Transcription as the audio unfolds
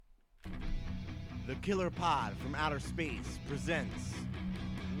The Killer Pod from Outer Space presents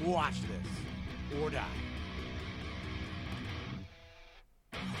Watch This or Die.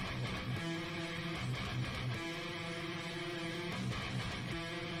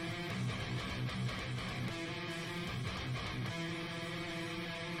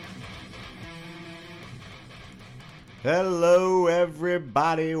 Hello,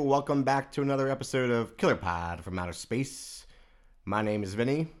 everybody. Welcome back to another episode of Killer Pod from Outer Space. My name is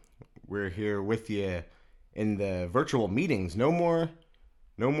Vinny. We're here with you in the virtual meetings. No more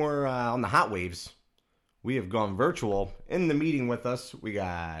on the hot waves. We have gone virtual. In the meeting with us, we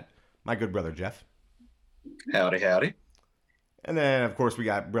got my good brother Jeff. Howdy, howdy. And then, of course, we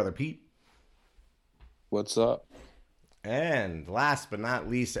got brother Pete. What's up? And last but not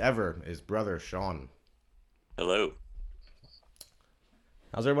least ever is brother Sean. Hello.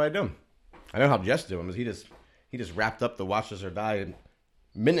 How's everybody doing? I know how Jeff's doing, because he just wrapped up the Watch This or Die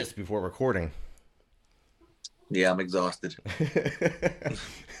minutes before recording. Yeah, I'm exhausted.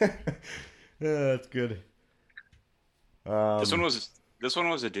 That's good. This one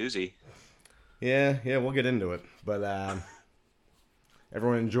was a doozy. Yeah, we'll get into it. But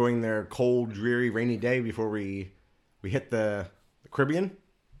everyone enjoying their cold, dreary, rainy day before we hit the Caribbean.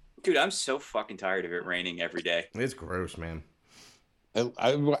 Dude, I'm so fucking tired of it raining every day. It's gross, man.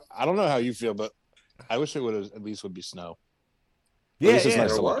 I don't know how you feel, but I wish it would be snow. Yeah, it's yeah,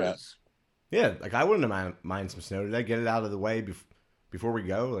 nice to look at. Yeah, like I wouldn't mind some snow today. Get it out of the way before we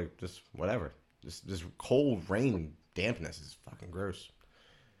go. Like just whatever. Just this cold rain dampness is fucking gross.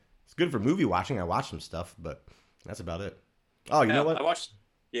 It's good for movie watching. I watched some stuff, but that's about it. Oh, you know what?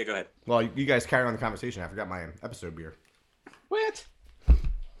 Yeah, go ahead. Well, you guys carry on the conversation. I forgot my episode beer. What?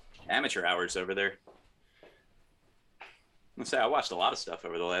 Amateur hours over there. Let's say I watched a lot of stuff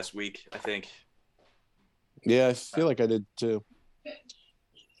over the last week, I think. Yeah, I feel like I did too.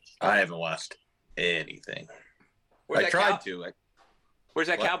 I haven't watched anything. Where's I tried to. Where's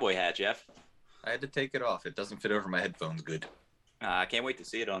that What? cowboy hat, Jeff? I had to take it off. It doesn't fit over my headphones good. I can't wait to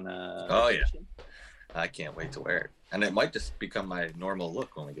see it on Oh, yeah. I can't wait to wear it. And it might just become my normal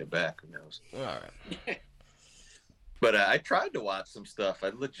look when we get back. Who knows? All right. But I tried to watch some stuff. I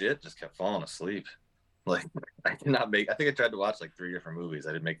legit just kept falling asleep. Like, I think I tried to watch like 3 different movies.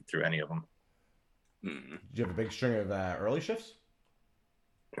 I didn't make it through any of them. Mm. Did you have a big string of early shifts?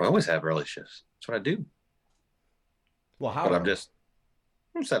 I always have early shifts. That's what I do. Well, how? But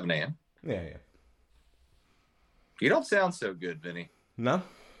I'm 7 a.m. Yeah. You don't sound so good, Vinny. No?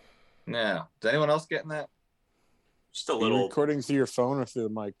 No. Is anyone else getting that? Just a Are you little. recording through your phone or through the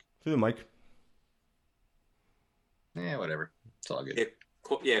mic? Through the mic. Yeah, whatever. It's all good.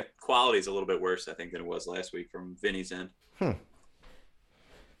 Quality's a little bit worse, I think, than it was last week from Vinny's end. You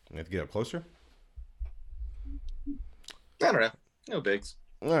have to get up closer? I don't know. No bigs.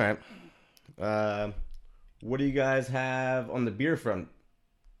 All right. What do you guys have on the beer front?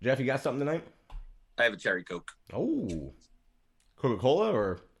 Jeff, you got something tonight? I have a cherry Coke. Oh. Coca-Cola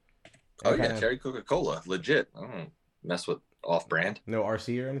or? Oh, yeah, cherry Coca-Cola. Legit. I don't mess with off-brand. No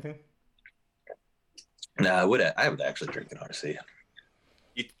RC or anything? No, I would actually drink an RC.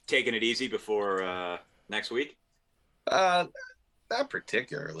 You taking it easy before next week? Not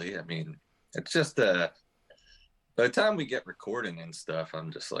particularly. I mean, it's just by the time we get recording and stuff,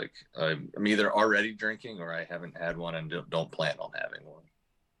 I'm just like, I'm either already drinking or I haven't had one and don't plan on having one.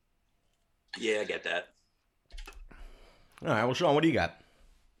 Yeah, I get that. All right. Well, Sean, what do you got?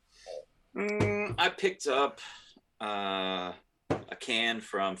 I picked up a can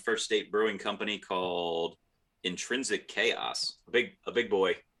from First State Brewing Company called Intrinsic Chaos. A big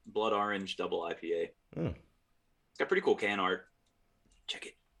boy, blood orange double IPA. It's got pretty cool can art. Check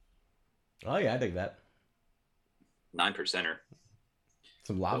it. Oh, yeah, I dig that. 9%er.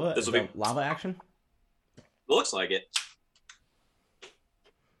 Some lava? This will be lava action? looks like it.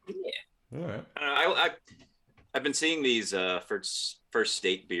 Yeah. All right. I've been seeing these First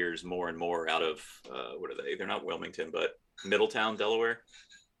State beers more and more out of what are they? They're not Wilmington, but Middletown, Delaware.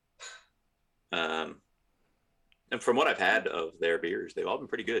 And from what I've had of their beers, they've all been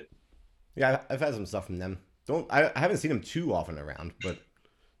pretty good. Yeah, I've had some stuff from them. I haven't seen them too often around, but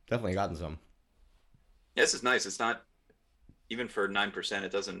definitely gotten some. Yeah, this is nice. It's not even for 9%.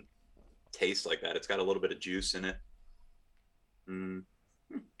 It doesn't taste like that. It's got a little bit of juice in it.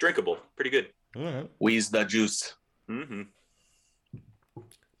 Drinkable, pretty good. All right. Wheeze the juice. Mm-hmm.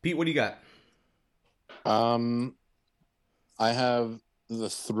 Pete, what do you got? I have the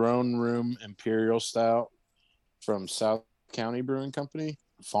Throne Room Imperial Stout from South County Brewing Company,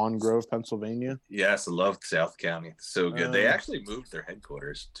 Fawn Grove, Pennsylvania. Yes, I love South County. It's so good. They actually moved their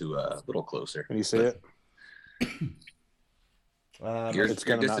headquarters to a little closer. Can you see it? You're It's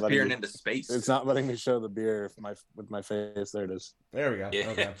gonna not letting disappearing me- into space. It's not letting me show the beer with my face. There it is. There we go. Yeah.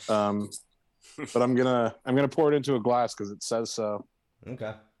 Okay. But I'm gonna pour it into a glass because it says so.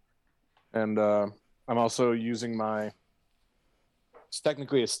 Okay. And I'm also using it's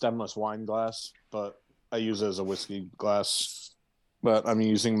technically a stemless wine glass, but I use it as a whiskey glass. But I'm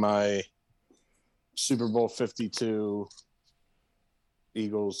using my Super Bowl 52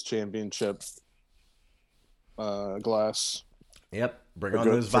 Eagles championship glass. Yep. Bring For on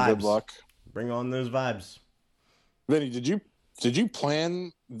good- those for vibes. Good luck. Bring on those vibes. Vinny, did you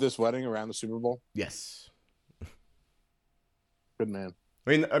plan this wedding around the Super Bowl? Yes. Good man.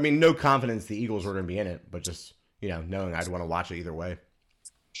 I mean, no confidence the Eagles were going to be in it, but just knowing I'd want to watch it either way.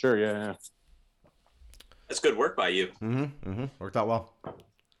 Sure, yeah. That's good work by you. Worked out well.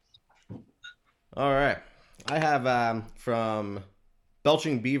 All right. I have from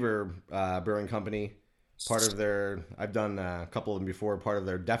Belching Beaver Brewing Company, I've done a couple of them before, part of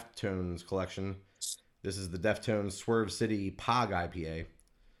their Deftones collection. This is the Deftones Swerve City Pog IPA.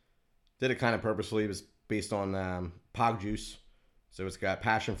 Did it kind of purposely. It was based on Pog juice. So it's got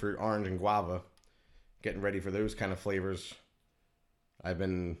passion fruit, orange, and guava. Getting ready for those kind of flavors. I've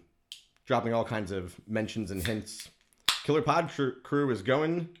been dropping all kinds of mentions and hints. Killer Pod Crew is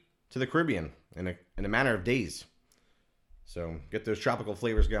going to the Caribbean in a matter of days. So get those tropical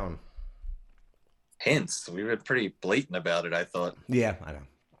flavors going. Hints. We've been pretty blatant about it, I thought. Yeah, I know.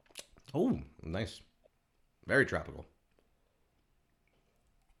 Oh, nice. Very tropical.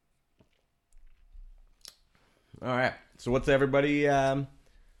 All right. So what's everybody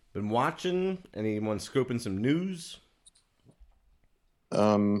been watching? Anyone scoping some news?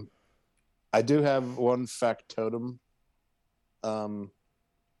 I do have one factotum from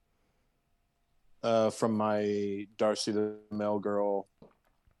my Darcy the Mail Girl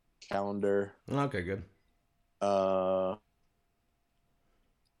calendar. Okay, good.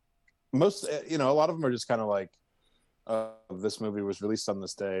 Most, a lot of them are just kind of like, this movie was released on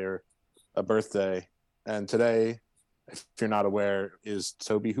this day or a birthday. And today, if you're not aware, is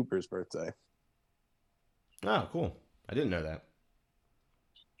Toby Hooper's birthday. Oh, cool. I didn't know that.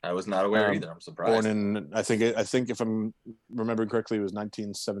 I was not aware either. I'm surprised. Born in, I think if I'm remembering correctly, it was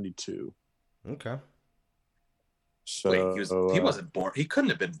 1972. Okay. So Wait, he wasn't born. He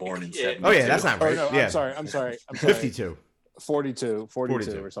couldn't have been born in Yeah. 72. Oh, yeah, that's not Oh, right. no, Yeah. I'm sorry. 52. 42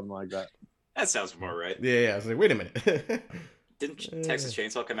 42. or something like that. That sounds more right. Yeah. I was like, wait a minute. Didn't Texas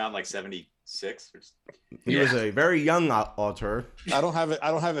Chainsaw come out in like 76? He was a very young author. I don't have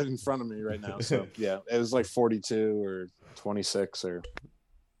it in front of me right now. So yeah, it was like 42 or 26 or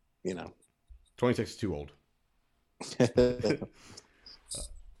 26 is too old.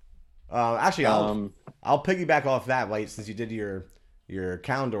 Actually, I'll piggyback off that, like, since you did your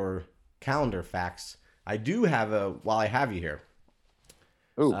calendar facts. I do have while I have you here,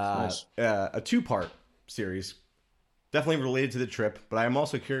 nice. a 2-part series, definitely related to the trip, but I'm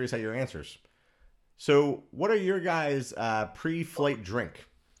also curious at your answers. So, what are your guys' pre-flight drink?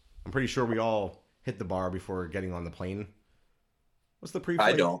 I'm pretty sure we all hit the bar before getting on the plane. What's the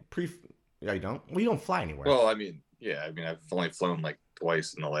pre-flight? I don't. Yeah, you don't? Well, you don't fly anywhere. Well, I mean, I've only flown like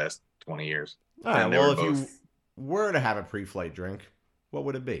twice in the last 20 years. all right, and they well, were if you both- were to have a pre-flight drink, what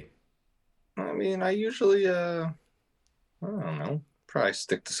would it be? I mean, I usually, I don't know, probably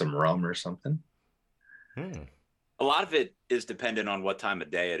stick to some rum or something. A lot of it is dependent on what time of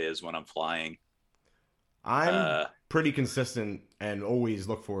day it is when I'm flying. I'm pretty consistent and always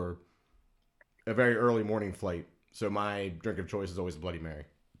look for a very early morning flight. So my drink of choice is always a Bloody Mary.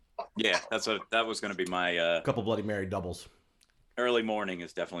 Yeah, that was going to be my A couple Bloody Mary doubles. early morning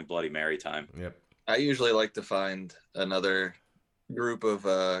is definitely Bloody Mary time. Yep. I usually like to find another group of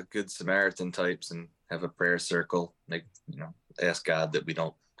good Samaritan types and have a prayer circle. Like, ask God that we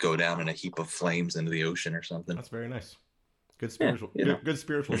don't go down in a heap of flames into the ocean or something. That's very nice. Good spiritual. Yeah, good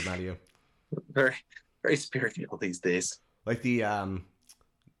spirituals out of you. Very, very spiritual these days. Like the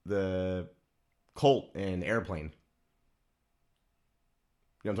Colt in Airplane.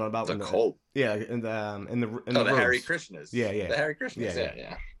 You know what I'm talking The about? Colt. Yeah, in the Oh, the Hare robes. Krishnas. Yeah, yeah. The Hare Krishnas. Yeah,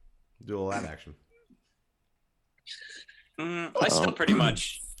 Yeah. Do all that action. I still pretty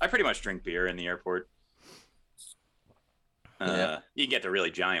much drink beer in the airport. Yeah. You can get the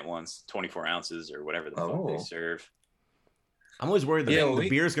really giant ones, 24 ounces or whatever the fuck they Oh. serve. I'm always worried that Yeah, the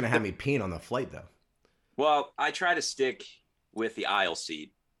beer's gonna have me peeing on the flight though. Well, I try to stick with the aisle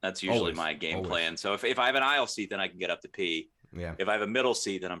seat. That's usually Always, my game always. plan. So if I have an aisle seat, then I can get up to pee. Yeah. If I have a middle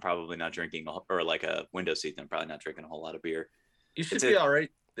seat, then I'm probably not drinking, or like a window seat, then I'm probably not drinking a whole lot of beer. You should It's be a- all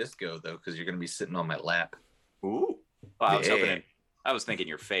right this go, though, because you're going to be sitting on my lap. Ooh. Well, Yeah. I was thinking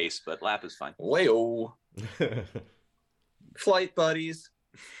your face, but lap is fine. Way-oh. Flight buddies.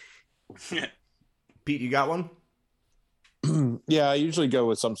 Pete, you got one? Yeah, I usually go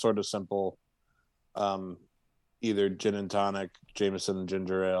with some sort of simple, either gin and tonic, Jameson and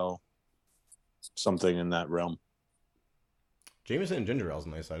ginger ale, something in that realm. Jameson and ginger ale is a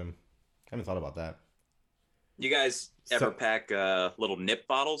nice item. I haven't thought about that. You guys ever pack little nip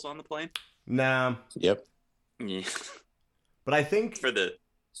bottles on the plane? Nah, Yep. Yeah. but I think for the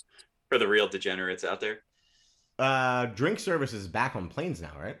real degenerates out there. drink service is back on planes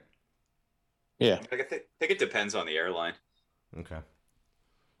now, right? Yeah. Like, I think it depends on the airline. Okay.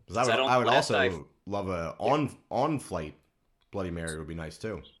 Because So I would last also love a on flight Bloody Mary would be nice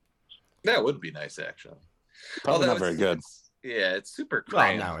too. That would be nice, actually. Probably Although not very good. Yeah, it's super Well,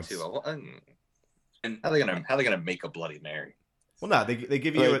 cramped no, it's- too. And How they gonna make a Bloody Mary? Well, no, they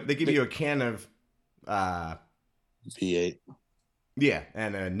give you you a can of V8. yeah,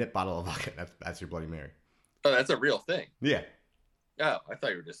 and a nip bottle of vodka. That's your Bloody Mary. Oh, that's a real thing. Yeah. Oh, I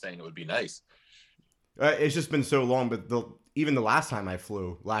thought you were just saying it would be nice. It's just been so long, but even the last time I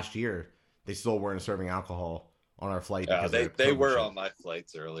flew last year, they still weren't serving alcohol on our flight. because of They the COVID were shit. on my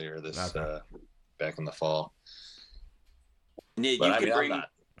flights earlier this Okay. back in the fall. yeah, But you I can mean, bring. I'm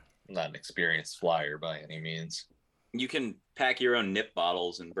not an experienced flyer by any means. You can pack your own nip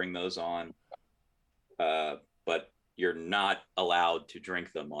bottles and bring those on, but you're not allowed to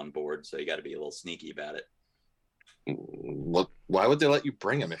drink them on board. So you got to be a little sneaky about it. Look, why would they let you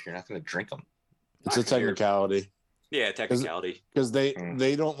bring them if you're not going to drink them? It's a technicality Yeah, technicality. because they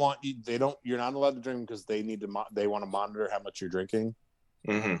Mm. don't want you. They don't. You're not allowed to drink because they need to. They want to monitor how much you're drinking.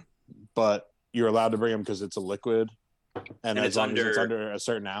 Mm-hmm. But you're allowed to bring them because it's a liquid, and And as it's long as it's under- under a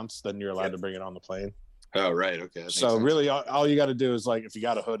certain ounce, then you're allowed Yep. to bring it on the plane. Oh, right. Okay. that makes So sense. really, all you got to do is like, if you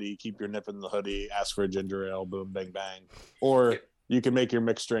got a hoodie, keep your nip in the hoodie. Ask for a ginger ale. Boom, bang, bang. Or Yep. you can make your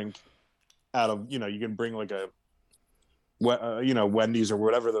mixed drink out of. You can bring like a, Wendy's or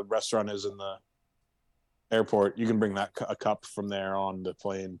whatever the restaurant is in the airport. You can bring a cup from there on the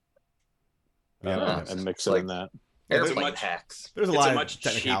plane Yeah, and mix Like- it in that. there's airplane much- hacks. There's a It's lot a of much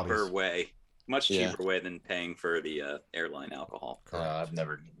technicalities. cheaper way. Much Yeah. cheaper way than paying for the airline alcohol. I've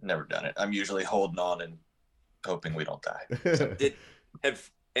never done it. I'm usually holding on and hoping we don't die.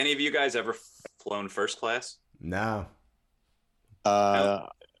 Have any of you guys ever flown first class? No.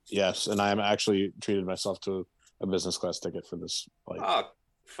 Yes, and I'm actually treated myself to a business class ticket for this flight. Oh,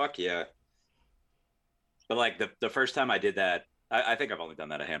 fuck yeah. But like the first time I did that, I think I've only done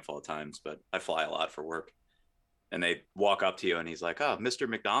that a handful of times, but I fly a lot for work. And they walk up to you and he's like, "Oh, Mr.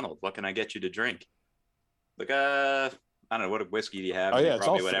 McDonald, what can I get you to drink?" Like, I don't know, what whiskey do you have? Oh And yeah, you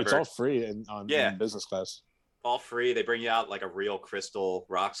probably it's all free in Yeah. business class. all free. They bring you out like a real crystal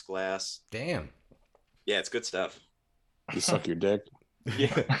rocks glass. Damn. Yeah, it's good stuff. You suck your dick.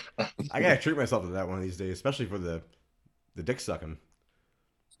 Yeah. I gotta treat myself to that one of these days, especially for the dick sucking.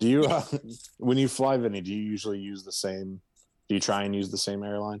 Do you when you fly, Vinny? Do you usually use the same? Do you try and use the same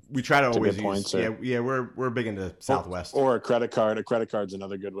airline We try to To always get use. points, or- Yeah, we're big into Southwest. or a credit card? A credit card's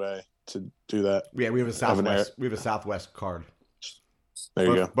another good way to do that. Yeah, we have a Have an Southwest. We have a Southwest card. There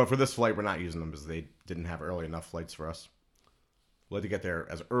you but, go. but for this flight, we're not using them because they didn't have early enough flights for us. We'll have to get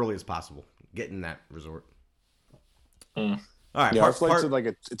there as early as possible. Get in that resort. Mm. All right. Yeah, our flights are like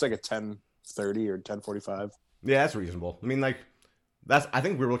it's like a 10:30 or 10:45. Yeah, that's reasonable. I mean, like, I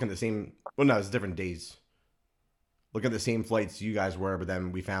think we were looking at the same. Well, no, it's different days. Looking at the same flights you guys were, but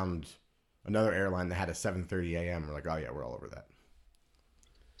then we found another airline that had a 7:30 a.m. We're like, oh yeah, we're all over that.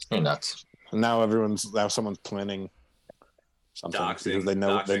 You're nuts. And now someone's planning something because they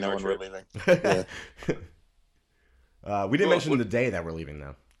know doxing our when we're trip. leaving. Yeah. We didn't Well, mention the day that we're leaving,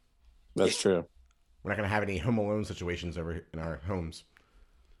 though. That's true. We're not going to have any Home Alone situations over in our homes.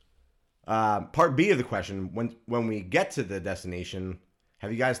 Part B of the question: when we get to the destination,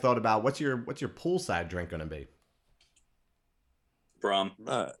 have you guys thought about what's your poolside drink going to be? From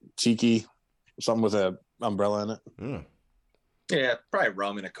Cheeky, something with a umbrella in it. Mm, Yeah, probably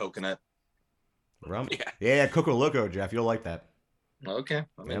rum and a coconut. rum. Yeah. Yeah, Coco Loco, Jeff. You'll like that. Okay,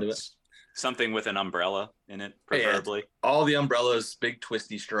 I'm Yep. into it. something with an umbrella in it, Yeah. preferably. All the umbrellas, big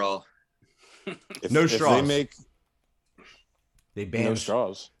twisty straw. No If straws. they make They no banned.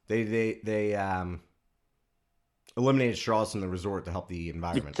 straws They eliminated straws from the resort to help the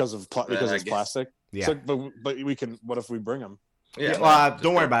environment. because it's I guess- plastic. Yeah. So, but we can. What if we bring them? Yeah, just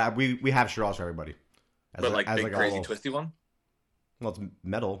don't worry big- about it. We have straws for everybody. As But a- like as big a crazy little- twisty one. Well, it's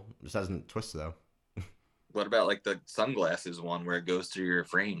metal. It just doesn't twist though. What about like the sunglasses one where it goes through your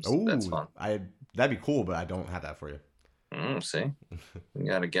frames? Oh, That's fun. that'd be cool, but I don't have that for you. See, you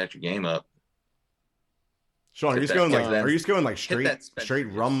gotta get your game up. Sean, are Hit you just that- going hit like that- are you just going like hit that straight Spencer.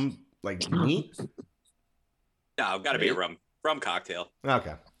 rum like neat? No, got to be a rum cocktail.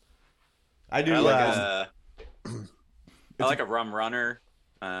 Okay. I do. I like I like a rum runner.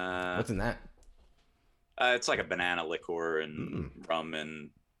 What's in that? It's like a banana liqueur and rum and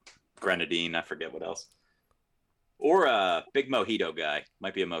grenadine. I forget what else. Or a big mojito guy.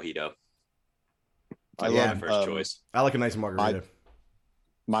 Might be a mojito. I Yeah, love First choice. I like a nice margarita.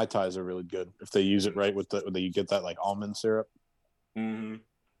 Mai Tais are really good if they use it right with you get that like almond syrup. Mm-hmm.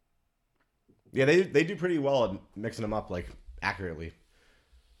 Yeah, they do pretty well at mixing them up like accurately.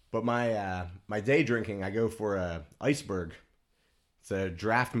 But my day drinking, I go for a iceberg. It's a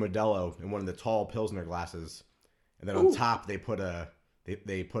draft Modelo in one of the tall Pilsner glasses, and then on top they put a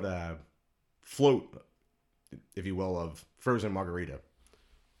float, if you will, of frozen margarita.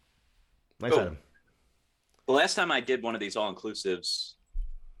 Nice item. The last time I did one of these all inclusives,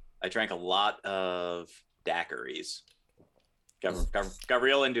 I drank a lot of daiquiris. Got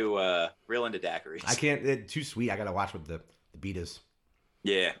real into daiquiris. I can't. It's too sweet. I gotta watch what the beat is.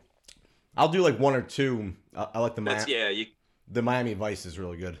 Yeah. I'll do like one or two. I like the the Miami Vice is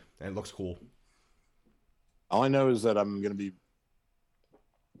really good and it looks cool. All I know is that I'm gonna be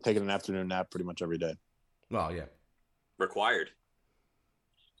taking an afternoon nap pretty much every day. Oh yeah. Required.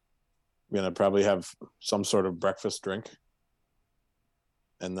 I'm gonna probably have some sort of breakfast drink,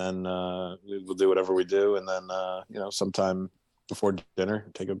 and then we'll do whatever we do, and then sometime before dinner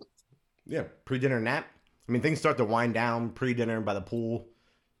take a pre-dinner nap. I mean, things start to wind down pre-dinner by the pool.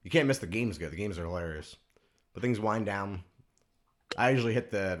 You can't miss the games. The games are hilarious, but things wind down. I usually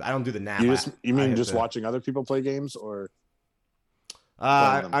hit I don't do the nap. You mean just watching other people play games, or?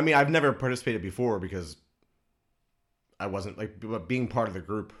 I mean, I've never participated before because I wasn't but being part of the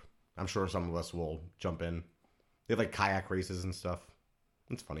group. I'm sure some of us will jump in. They have like kayak races and stuff.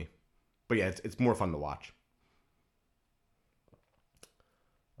 It's funny, but yeah, it's more fun to watch.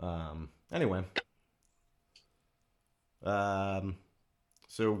 Anyway, so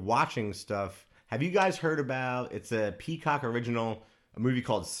watching stuff. Have you guys heard about? It's a Peacock original, a movie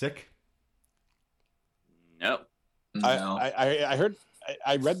called Sick. No. I heard.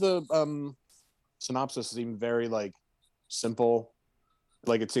 I read the synopsis. Seemed very like simple.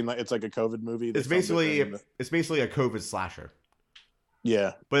 Like it seemed like it's like a COVID movie. It's basically a COVID slasher.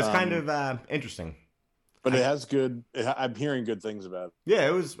 Yeah, but it's kind of interesting. But it has good. I'm hearing good things about it. Yeah,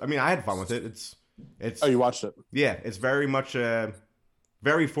 it was. I mean, I had fun with it. It's. Oh, you watched it? Yeah, it's very much a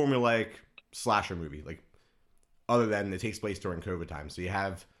very formulaic slasher movie. Like, other than it takes place during COVID time, so you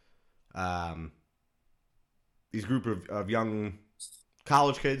have these group of young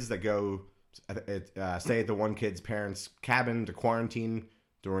college kids that go stay at the one kid's parents' cabin to quarantine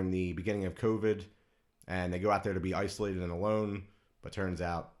during the beginning of COVID, and they go out there to be isolated and alone. But turns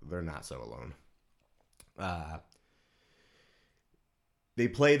out they're not so alone. They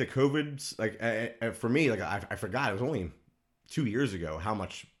play the COVIDs like for me. Like I forgot it was only 2 years ago how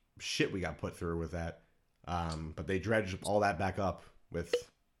much shit we got put through with that. But they dredged all that back up with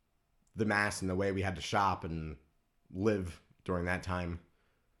the mask and the way we had to shop and live during that time.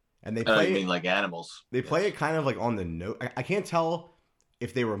 And they play. You mean like animals? They play it kind of like on the note. I can't tell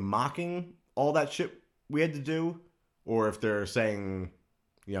if they were mocking all that shit we had to do, or if they're saying,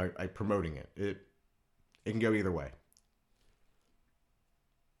 like promoting it. It can go either way.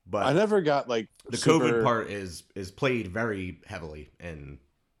 But I never got like the COVID part is played very heavily in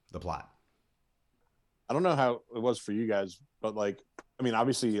the plot. I don't know how it was for you guys, but like, I mean,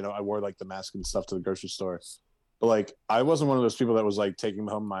 obviously, I wore like the mask and stuff to the grocery store, but like, I wasn't one of those people that was like taking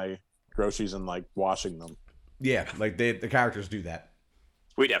home my groceries and like washing them. Yeah, like the characters do that.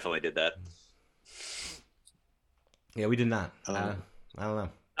 We definitely did that. Yeah, we did not. I don't know.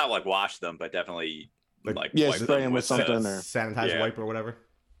 Not like wash them, but definitely like spray them with something or sanitize wipe or whatever.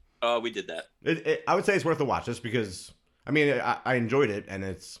 We did that. I would say it's worth a watch just because I mean I enjoyed it and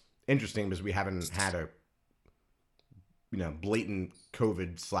it's interesting because we haven't had a blatant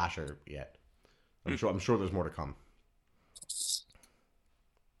COVID slasher yet. I'm sure there's more to come.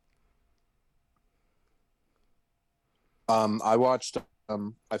 I watched.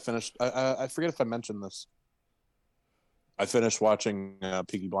 I finished. I forget if I mentioned this. I finished watching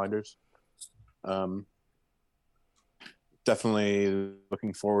Peaky Blinders. Definitely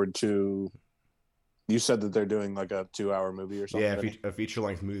looking forward to. You said that they're doing like a 2-hour movie or something. Yeah, a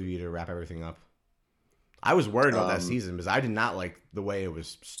feature-length movie to wrap everything up. I was worried about that season because I did not like the way it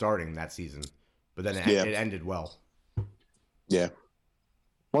was starting that season, but then it ended well. Yeah.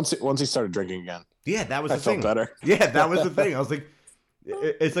 Once he started drinking again. Yeah, that was the thing. I felt better. Yeah, that was the thing. I was like,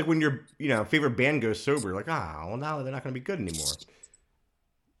 it's like when your favorite band goes sober, like well now they're not going to be good anymore.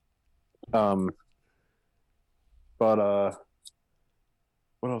 But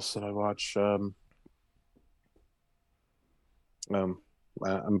what else did I watch?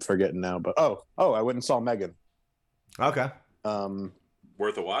 I'm forgetting now, but I went and saw Megan. Okay.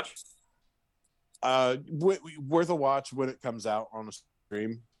 Worth a watch. Worth a watch when it comes out on a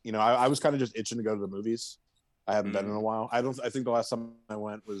stream. You know, I was kind of just itching to go to the movies. I haven't been in a while. I think the last time I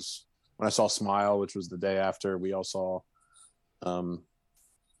went was when I saw Smile, which was the day after we all saw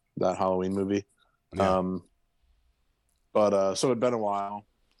that Halloween movie. Yeah. But so it'd been a while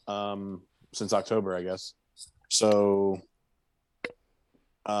since October, I guess. So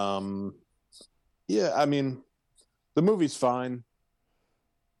yeah, I mean, the movie's fine.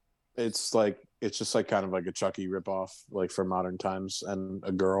 It's just like kind of like a Chucky ripoff, like for modern times, and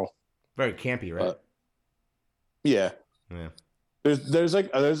a girl. Very campy, right? But, yeah. Yeah. There's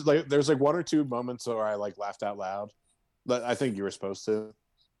like one or two moments where I like laughed out loud, but I think you were supposed to.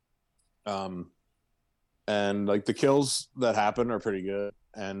 And like the kills that happen are pretty good,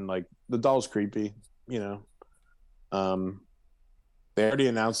 and like the doll's creepy, you know. They already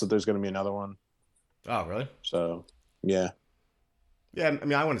announced that there's going to be another one, Oh, really? so yeah. Yeah, I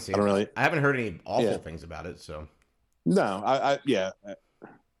mean, I want to see it. I haven't heard any awful things about it, so. No, yeah,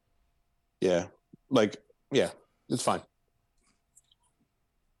 like it's fine.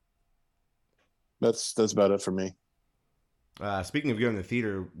 That's about it for me. Speaking of going to the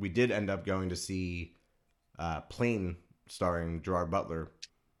theater, we did end up going to see Plane, starring Gerard Butler,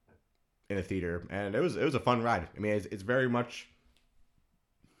 in a theater, and it was a fun ride. I mean, it's very much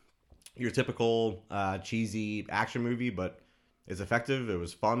your typical cheesy action movie, but it's effective. It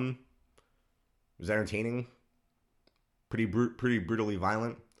was fun. It was entertaining. Pretty brutally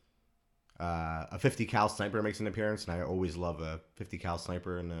violent. A 50 cal sniper makes an appearance, and I always love a 50 cal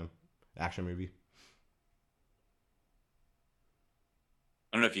sniper in an action movie.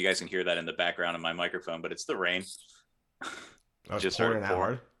 I don't know if you guys can hear that in the background of my microphone, but it's the rain. Oh, it's just pouring that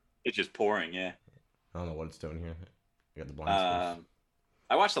hard? It's just pouring, yeah. I don't know what it's doing here. You got the blind space.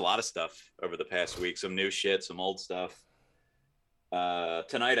 I watched a lot of stuff over the past week. Some new shit, some old stuff.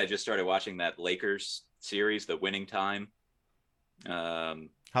 Tonight I just started watching that Lakers series, The Winning Time. How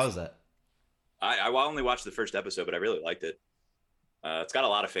is that? I only watched the first episode, but I really liked it. It's got a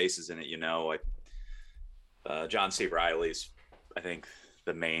lot of faces in it, you know. John C. Reilly's, I think,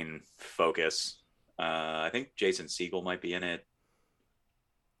 the main focus. I think Jason Segel might be in it.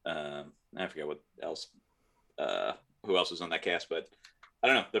 I forget what else. Who else was on that cast? But I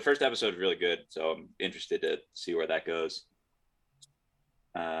don't know. The first episode is really good, so I'm interested to see where that goes.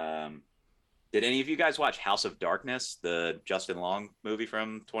 Did any of you guys watch House of Darkness, the Justin Long movie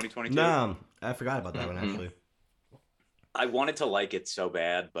from 2022? No, I forgot about that one actually. I wanted to like it so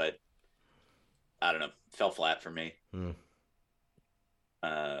bad, but I don't know, fell flat for me.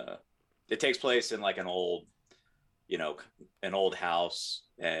 It takes place in like an old house,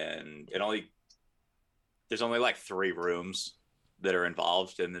 and there's only like 3 rooms that are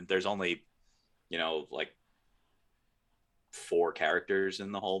involved, and then there's only, like 4 characters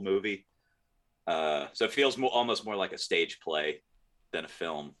in the whole movie. So it feels almost more like a stage play than a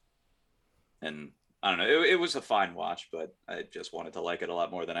film. And I don't know, it was a fine watch, but I just wanted to like it a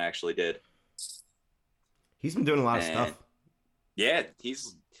lot more than I actually did. He's been doing a lot of stuff. Yeah,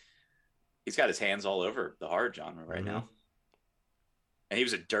 he's got his hands all over the horror genre right now. And he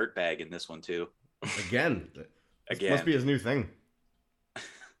was a dirtbag in this one too. Again. Must be his new thing.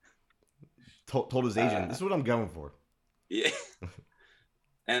 Told his agent, this is what I'm going for. Yeah.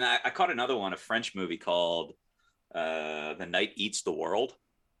 And I caught another one, a French movie called The Night Eats the World.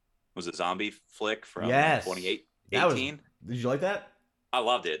 It was a zombie flick from 2018. Did you like that? I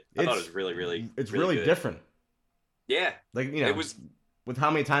loved it. I thought it was really, really It's really good. different. Yeah. Like, it was with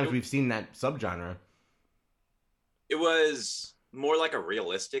how many times we've seen that subgenre. It was more like a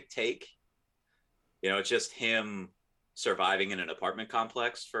realistic take. It's just him surviving in an apartment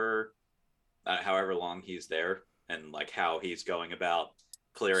complex for however long he's there, and like how he's going about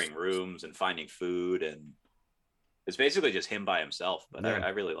clearing rooms and finding food, and it's basically just him by himself. But I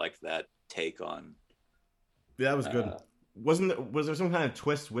really liked that take on. Yeah, that was good. Was there some kind of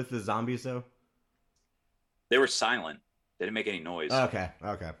twist with the zombies though? They were silent. They didn't make any noise. Okay,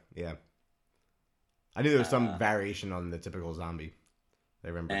 yeah. I knew there was some variation on the typical zombie. I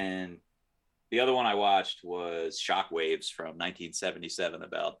remember. And the other one I watched was Shockwaves from 1977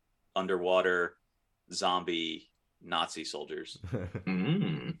 about underwater zombie Nazi soldiers. I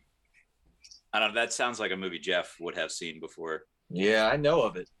don't know. That sounds like a movie Jeff would have seen before. Yeah, I know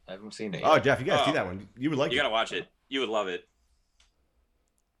of it. I haven't seen it yet. Oh, Jeff, you gotta see that one. You would like it. You gotta watch it. You would love it.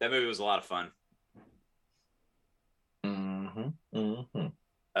 That movie was a lot of fun.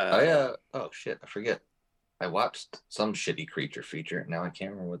 Oh shit, I forget. I watched some shitty creature feature. Now I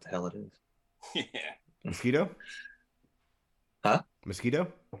can't remember what the hell it is. Yeah. Mosquito? Mosquito?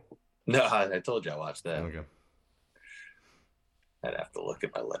 No, I told you I watched that. Okay. I'd have to look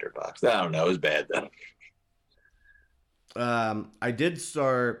at my letterbox. I don't know. It was bad though. I did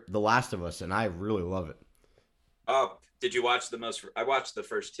start The Last of Us, and I really love it. Oh, did you watch the most? I watched the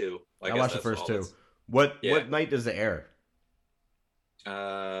first two. I guess watched the that's first all two. that's- What Yeah. night does it air?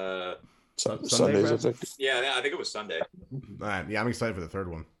 Sundays, Sunday, I think. yeah, I think it was Sunday. All right, yeah, I'm excited for the third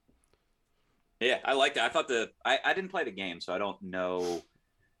one. Yeah, I liked it. I thought I didn't play the game, so I don't know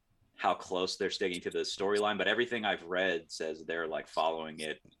how close they're sticking to the storyline, but everything I've read says they're like following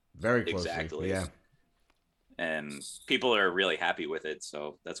it, Very closely. Exactly. Yeah, and people are really happy with it,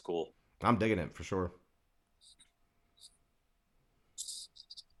 so that's cool. I'm digging it for sure.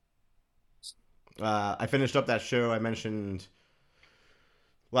 I finished up that show I mentioned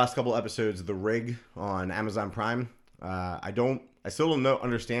last couple episodes, The Rig on Amazon Prime. I still don't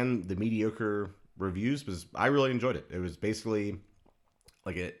understand the mediocre reviews because I really enjoyed it. It was basically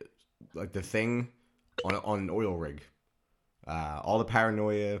like The Thing on an oil rig. All the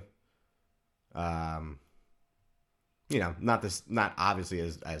paranoia, not obviously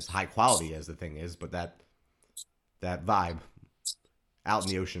as high quality as The Thing is, but that vibe out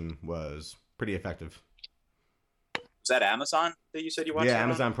in the ocean was pretty effective. Was that Amazon that you said you watched? Yeah, that on?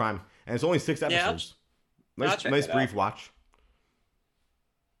 Amazon Prime, and it's only 6 Yeah, episodes. I'll check nice that brief out. watch.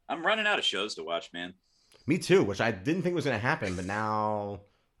 I'm running out of shows to watch, man. Me too, which I didn't think was going to happen, but now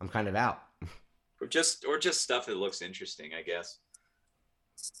I'm kind of out. Or just stuff that looks interesting, I guess.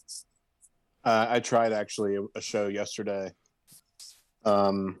 I tried actually a show yesterday,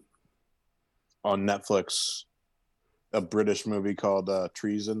 on Netflix, a British movie called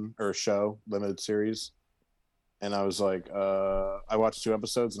Treason, or show limited series, and I was like, I watched 2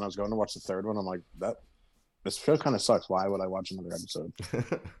 episodes, and I was going to watch the third one. I'm like, this show kind of sucks. Why would I watch another episode?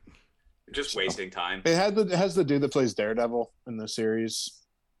 You're just wasting time. It has the dude that plays Daredevil in the series.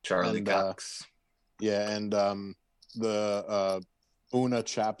 Charlie And, Cox. Yeah, and the Una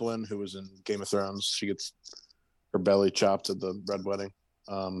Chaplin, who was in Game of Thrones, she gets her belly chopped at the Red Wedding.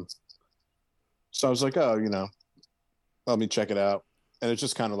 So I was like, let me check it out. And it's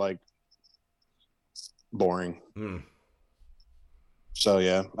just kind of like boring. So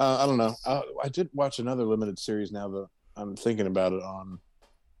yeah, I don't know. I did watch another limited series now that I'm thinking about it on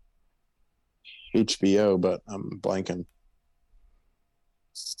HBO, but I'm blanking.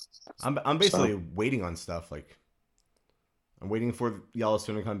 I'm basically waiting on stuff. Like, I'm waiting for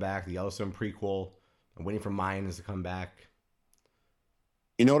Yellowstone to come back, the Yellowstone prequel. I'm waiting for Mayans to come back.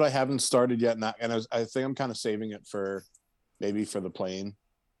 You know what I haven't started yet, I think I'm kind of saving it for maybe for the plane.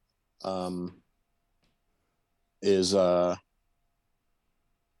 Is the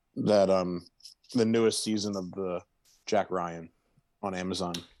newest season of the Jack Ryan on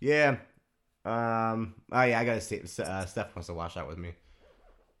Amazon. Yeah. Oh yeah, I gotta say, Steph wants to watch that with me.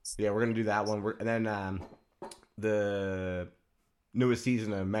 Yeah, we're gonna do that one. And then the newest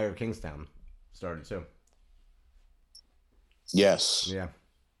season of Mayor of Kingstown started too. Yes. Yeah.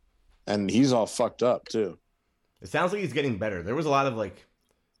 And he's all fucked up too. It sounds like he's getting better. There was a lot of like,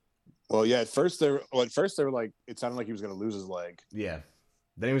 Well, yeah. At first they were like, it sounded like he was gonna lose his leg. yeah.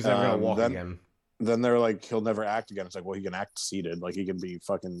 Then he was never gonna walk again. Then they're like, he'll never act again. It's like, well, he can act seated. Like he can be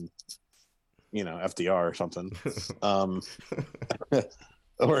fucking, FDR or something.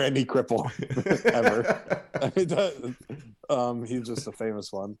 Or any cripple ever. I mean, he's just a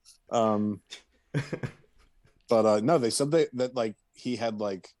famous one. But no, they said that like he had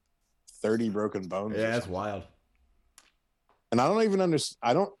like 30 broken bones. Yeah, that's wild. And I don't even understand.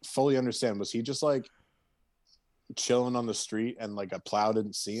 I don't fully understand. Was he just like chilling on the street and like a plow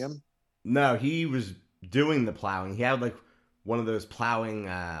didn't see him? No, he was doing the plowing. He had like one of those plowing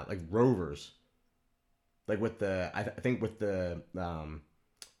like rovers. Like with the I think with the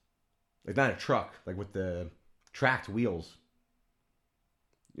like not a truck, like with the tracked wheels.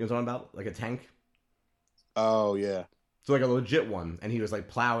 You know what I'm talking about? Like a tank. Oh yeah. So like a legit one, and he was like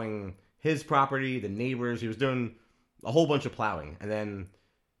plowing his property, the neighbors. He was doing a whole bunch of plowing, and then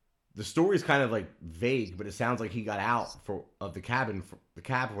the story's kind of like vague, but it sounds like he got out of the cab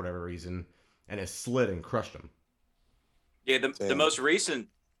for whatever reason, and it slid and crushed him. Yeah, the most recent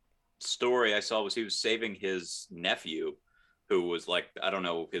story I saw was he was saving his nephew, who was like, I don't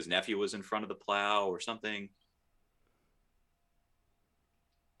know, his nephew was in front of the plow or something.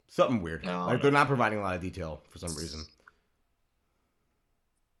 Something weird. No, Like no. they're not providing a lot of detail for some reason.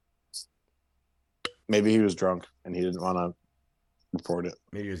 Maybe he was drunk and he didn't want to report it.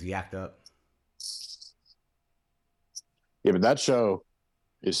 Maybe he was yacked up. Yeah, but that show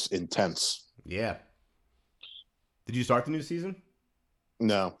is intense. Yeah. Did you start the new season?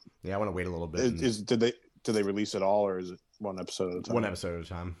 No, Yeah, I want to wait a little bit. did they release it all, or is it? one episode at a time. One episode at a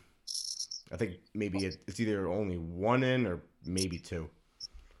time. I think maybe it's either only one in or maybe two.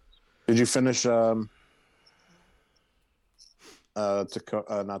 Did you finish Tulsa?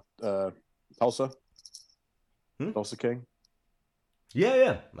 Tulsa King?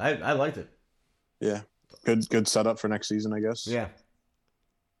 Yeah. I liked it. Yeah. Good setup for next season, I guess. Yeah.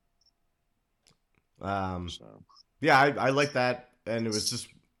 So. Yeah, I like that, and it was just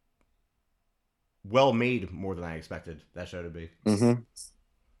well made more than I expected that show to be. Mm-hmm.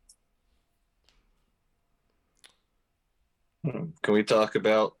 Can we talk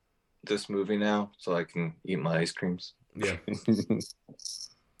about this movie now so I can eat my ice creams? Yeah.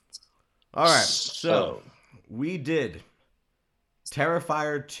 All right. So we did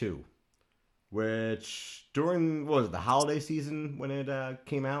Terrifier 2, which during, what was it, the holiday season when it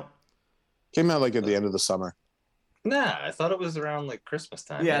came out? Came out like at the end of the summer. Nah, I thought it was around like Christmas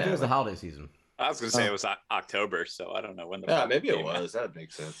time. Yeah, I think it was the holiday season. I was gonna say it was October, so I don't know when the. Yeah, fuck maybe it came out. was. That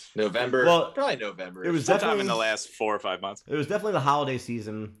makes sense. November. Well, Probably November. It was Sometime definitely in the last 4 or 5 months. It was definitely the holiday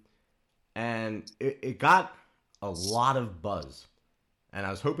season, and it got a lot of buzz. And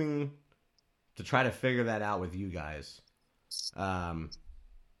I was hoping to try to figure that out with you guys.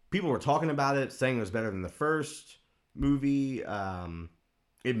 People were talking about it, saying it was better than the first movie. I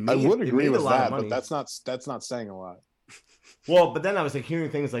would agree with that, but that's not saying a lot. Well, but then I was like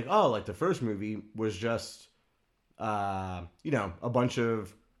hearing things like, oh, like the first movie was just, a bunch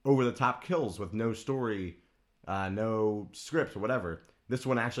of over the top kills with no story, no script or whatever. This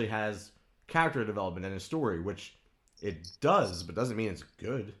one actually has character development and a story, which it does, but doesn't mean it's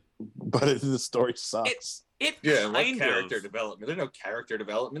good. But the story sucks. It Yeah, what kind character of. development? There's no character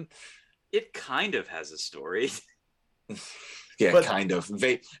development. It kind of has a story. Yeah, But- kind of.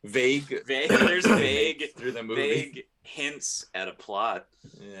 Vague. There's vague, through the movie. vague hints at a plot.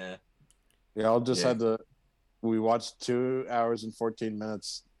 Yeah. Yeah, I'll just Yeah. had to. We watched 2 hours and 14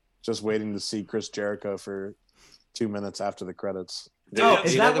 minutes, just waiting to see Chris Jericho for 2 minutes after the credits. Oh,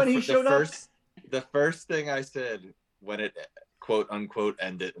 is that when he showed up? The first thing I said when it quote unquote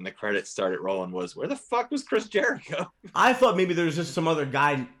ended and the credits started rolling was, "Where the fuck was Chris Jericho?" I thought maybe there was just some other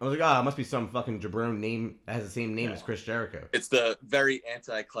guy. I was like, oh, it must be some fucking jabron name that has the same name as Chris Jericho. It's the very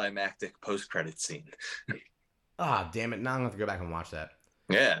anticlimactic post-credit scene. Ah, damn it. Now I'm going to have to go back and watch that.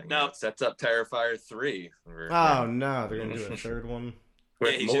 Yeah, No. it sets up Terrifier 3. Oh, no. They're going to do a third one.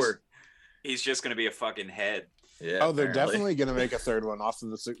 With Yeah, he's more. He's just gonna be a fucking head. Yeah, Oh, they're apparently. definitely gonna make a third one off of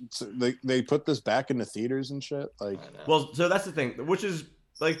the. They put this back into theaters and shit. Like, I know. Well, so that's the thing, which is,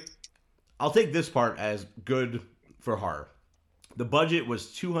 like, I'll take this part as good for horror. The budget was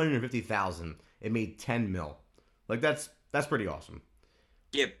 $250,000. It made $10 million. Like, that's pretty awesome.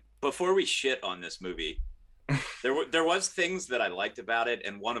 Yeah. Before we shit on this movie, there was things that I liked about it,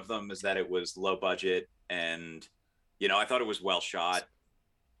 and one of them is that it was low budget, and I thought it was well shot.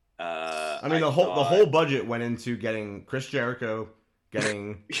 I mean, the whole budget went into getting Chris Jericho,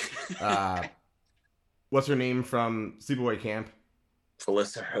 getting what's her name from Sleepaway Camp?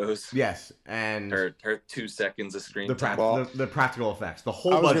 Felissa Rose. Yes, and Her 2 seconds of screen the, time. the practical effects. The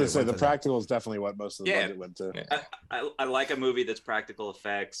whole I was budget. gonna say went the to that. practical is definitely what most of the Yeah. budget went to. Yeah. I like a movie that's practical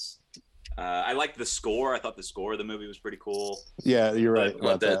effects. I liked the score. I thought the score of the movie was pretty cool. Yeah, you're right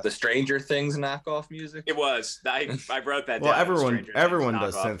What, about the that. Stranger Things knockoff music? It was. I wrote that Well, down. everyone Stranger Things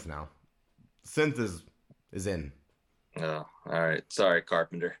does knockoff. synth now. Synth is in. Oh, all right. Sorry,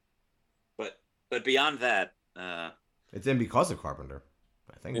 Carpenter. But beyond that, It's in because of Carpenter,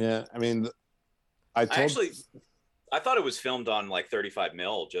 I think. Yeah, I mean, I thought it was filmed on like 35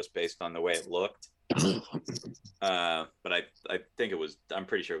 mil just based on the way it looked. But I think it was. I'm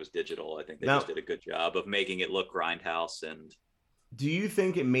pretty sure it was digital. I think they Now- just did a good job of making it look grindhouse. And Do you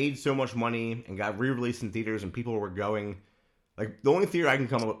think it made so much money and got re-released in theaters and people were going? Like, the only theory I can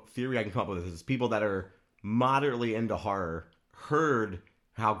come up with is people that are moderately into horror heard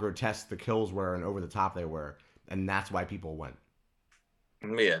how grotesque the kills were and over the top they were, and that's why people went.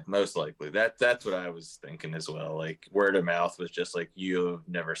 Yeah, most likely. That's what I was thinking as well. Like, word of mouth was just like, you've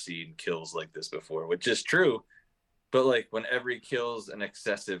never seen kills like this before, which is true. But like, when every kill's an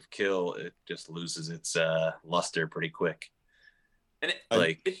excessive kill, it just loses its luster pretty quick. and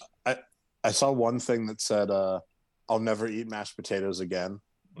I saw one thing that said, "I'll never eat mashed potatoes again."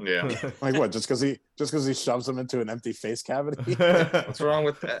 Yeah. Like what? Just because he shoves them into an empty face cavity? What's wrong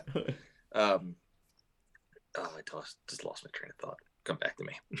with that? I just lost my train of thought. Come back to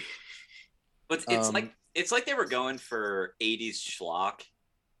me. But it's Um, like they were going for 80s schlock,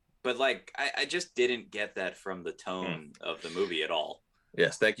 but like I just didn't get that from the tone of the movie at all.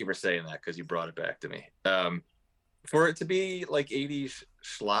 Yes, thank you for saying that because you brought it back to me. For it to be like 80s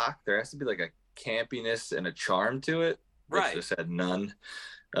schlock, there has to be like a campiness and a charm to it which Right. this had none.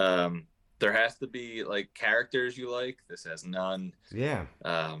 There has to be like characters you like. This has none. Yeah.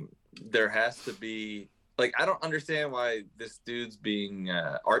 There has to be like I don't understand why this dude's being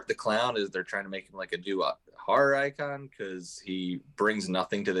Art the Clown is they're trying to make him like a new horror icon because he brings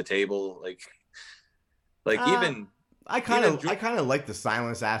nothing to the table. Like even I kind of like the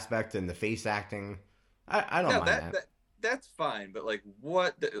silence aspect and the face acting. I don't mind that. That's fine, but like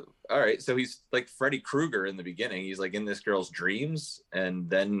all right, so he's like Freddy Krueger in the beginning. He's like in this girl's dreams, and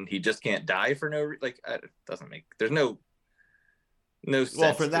then he just can't die for no it doesn't make there's no sense.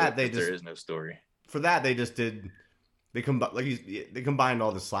 Well, for that there is no story. For that they just did they combined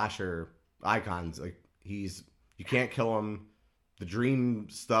all the slasher icons. Like you can't kill him. The dream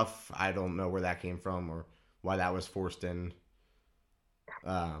stuff, I don't know where that came from or why that was forced in.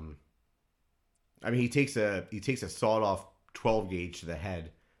 I mean, he takes a sawed off 12 gauge to the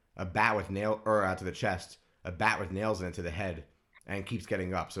head, a bat with to the chest, a bat with nails in it to the head, and keeps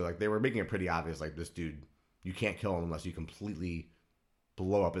getting up. So like they were making it pretty obvious, like this dude, you can't kill him unless you completely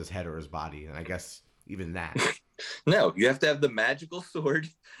blow up his head or his body. And I guess even that. No, you have to have the magical sword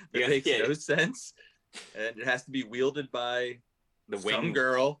that makes yeah. no sense, and it has to be wielded by some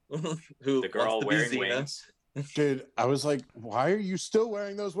girl who the girl wants to wearing be Xena. wings. Dude, I was like, why are you still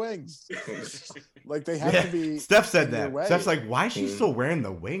wearing those wings? Like they have to be. Steph said in your that. way. Steph's like, why is she still wearing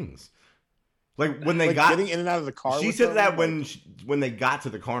the wings? Like when they like got getting in and out of the car. She with said them, that like, when they got to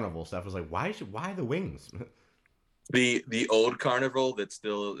the carnival. Steph was like, why the wings? The old carnival that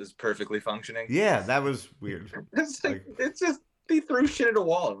still is perfectly functioning. Yeah, that was weird. It's like it's just he threw shit at a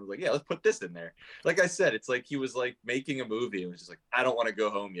wall and was like, yeah, let's put this in there. Like I said, it's like he was like making a movie and was just like, I don't want to go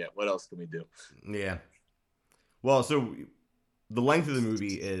home yet. What else can we do? Yeah. Well, so the length of the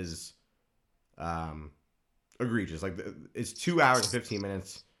movie is egregious. Like it's 2 hours and 15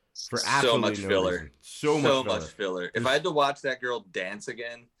 minutes for absolutely so much no filler. reason. So much filler. If I had to watch that girl dance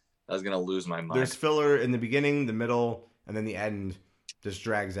again, I was gonna lose my mind. There's filler in the beginning, the middle, and then the end just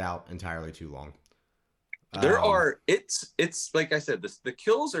drags out entirely too long. It's like I said, the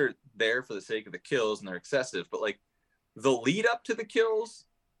kills are there for the sake of the kills and they're excessive, but like the lead up to the kills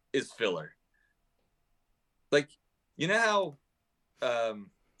is filler. Like, you know how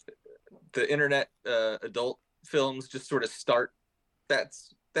the internet adult films just sort of start?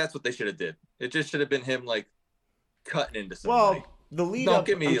 That's what they should have did. It just should have been him like cutting into somebody. Well, the lead Don't up.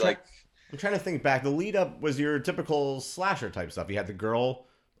 give me I'm trying to think back. The lead up was your typical slasher type stuff. You had the girl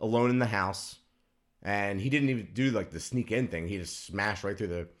alone in the house, and he didn't even do like the sneak in thing. He just smashed right through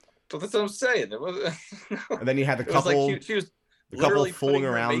the. So that's what I'm saying. It was. And then you had the It was couple. like she was the couple literally fooling putting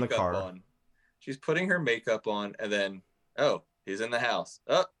her around the makeup car. on. She's putting her makeup on, and then he's in the house.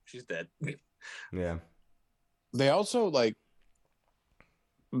 Oh, she's dead. Yeah. They also like.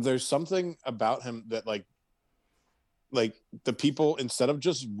 There's something about him that like the people, instead of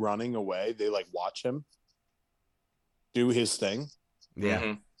just running away, they like watch him do his thing. Yeah.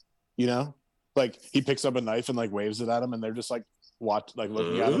 Mhm. You know, like he picks up a knife and like waves it at him, and they're just like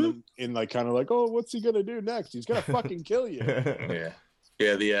looking at him in like kind of like, oh, what's he gonna do next? He's gonna fucking kill you. Yeah.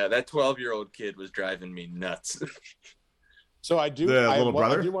 That 12-year-old kid was driving me nuts. So I do. The little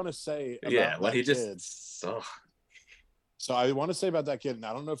brother? I do want to say. About Yeah, when that he kid. just. Oh. So I want to say about that kid, and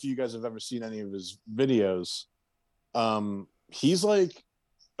I don't know if you guys have ever seen any of his videos. He's like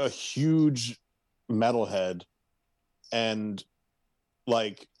a huge metalhead, and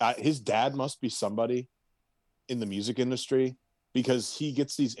like his dad must be somebody in the music industry because he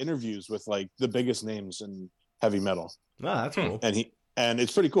gets these interviews with like the biggest names in heavy metal, Oh, that's cool. and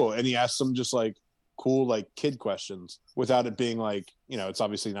it's pretty cool. And he asks them just like cool like kid questions without it being like, you know, it's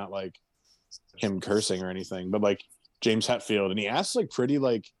obviously not like him cursing or anything, but like James Hetfield, and he asks like pretty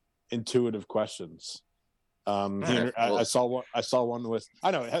like intuitive questions. I saw one with,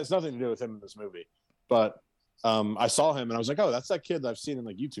 I know it has nothing to do with him in this movie, but I saw him and I was like, oh, that's that kid that I've seen in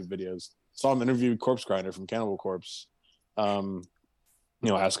like YouTube videos. Saw him interview Corpse Grinder from Cannibal Corpse. You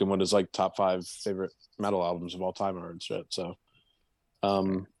know, ask him what his like top 5 favorite metal albums of all time are and shit. So,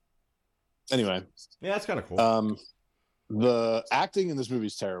 anyway, Yeah, that's kind of cool. the acting in this movie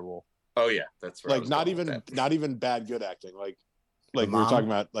is terrible. Oh yeah, that's right. Like not even bad good acting. Like The we're mom? talking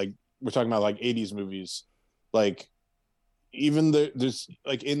about like 80s movies. Like even there's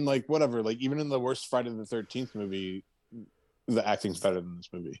like in like whatever, like even in the worst Friday the 13th movie, the acting's better than this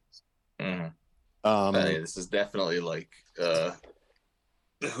movie. Mhm. Yeah, This is definitely like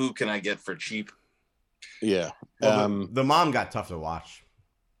who can I get for cheap? yeah. Well, the mom got tough to watch.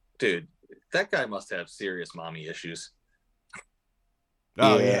 Dude, that guy must have serious mommy issues.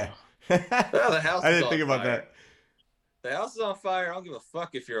 Oh Yeah. yeah. Oh, the house I is didn't on think about fire. that. The house is on fire. I don't give a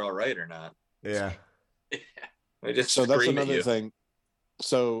fuck if you're all right or not. Yeah. They just So that's scream at another you. thing.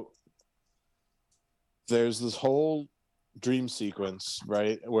 So there's this whole dream sequence,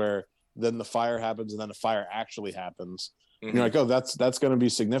 right, where then the fire happens, and then the fire actually happens. And you're like, oh, that's going to be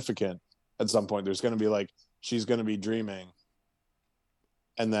significant at some point. There's going to be like she's going to be dreaming,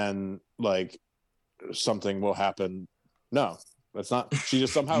 and then like something will happen. No, that's not. She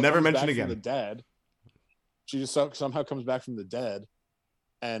just somehow Never comes mentioned back again. from the dead. She just somehow comes back from the dead,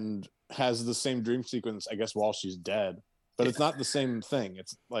 and has the same dream sequence, I guess, while she's dead. But it's not the same thing.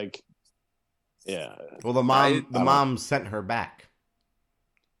 It's like, yeah. Well, the mom sent her back.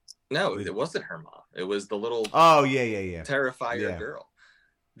 No, it wasn't her mom. It was the little Oh yeah. Terrifier girl.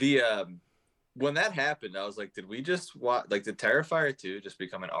 The when that happened, I was like, did we just watch like did Terrifier 2 just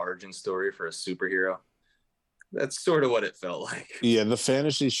become an origin story for a superhero? That's sort of what it felt like. Yeah, the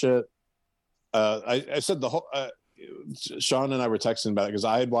fantasy shit. I said the whole. Sean and I were texting about it because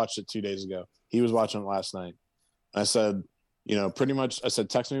I had watched it 2 days ago. He was watching it last night. I said, pretty much. I said,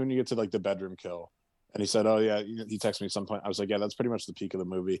 text me when you get to like the bedroom kill, and he said, oh yeah. He texted me at some point. I was like, yeah, that's pretty much the peak of the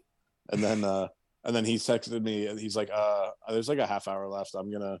movie. And then he texted me and he's like, there's like a half hour left. I'm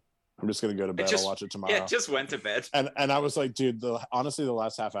just gonna go to bed. I'll watch it tomorrow. Yeah, just went to bed. And I was like, dude, honestly, the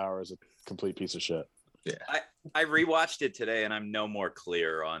last half hour is a complete piece of shit. Yeah. I rewatched it today and I'm no more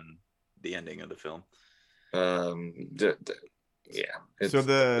clear on the ending of the film. Yeah. So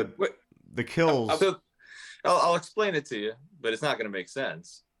the kills. So I'll explain it to you, but it's not going to make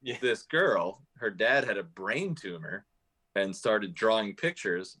sense. Yeah. This girl, her dad had a brain tumor and started drawing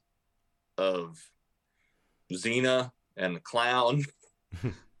pictures of Xena and the clown.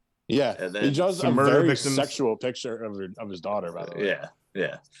 Yeah, And then he draws a some murder very victims. sexual picture of his daughter, by the way.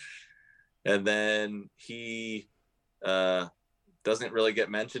 Yeah. And then he doesn't really get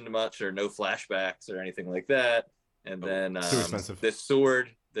mentioned much or no flashbacks or anything like that. And then Too expensive. this sword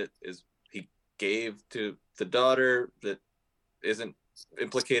that he gave to the daughter that isn't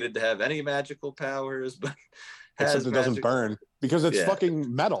implicated to have any magical powers, but has Except it doesn't magical- burn because it's Yeah.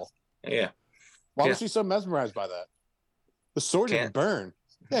 fucking metal. Yeah. Why Yeah. was she so mesmerized by that? The sword didn't Can't- burn.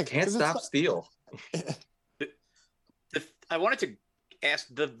 Yeah, Can't 'cause stop it's steel. I wanted to ask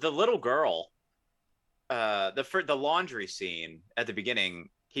the little girl, the laundry scene at the beginning.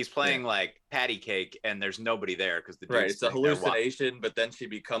 He's playing like patty cake, and there's nobody there because the dude's Right. It's a sitting there hallucination, but then she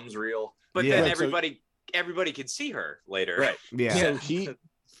becomes real. But Yeah. then Right, so- everybody can see her later. Right. Yeah.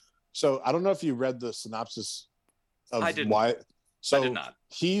 So I don't know if you read the synopsis of I didn't. why. So I did not.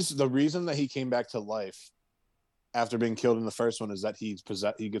 he's the reason that he came back to life after being killed in the first one is that he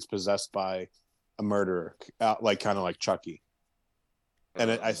gets possessed by a murderer, like kind of like Chucky. And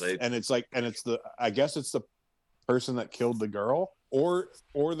I guess it's the person that killed the girl, or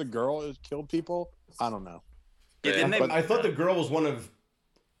the girl has killed people. I don't know. Yeah, didn't they- I thought the girl was one of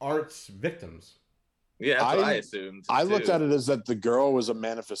Art's victims. Yeah, that's what I assumed. I looked too. at it as that the girl was a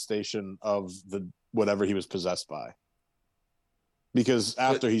manifestation of the whatever he was possessed by. Because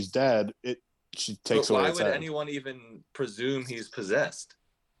after he's dead, she takes But away why its would head. anyone even presume he's possessed?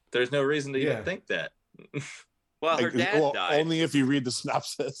 There's no reason to even think that. Well, her dad died. Only if you read the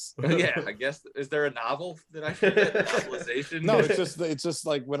synopsis. Yeah, I guess. Is there a novel that I forget? Novelization? No, it's just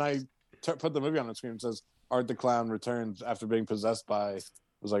like when I put the movie on the screen, it says Art the Clown returns after being possessed by. I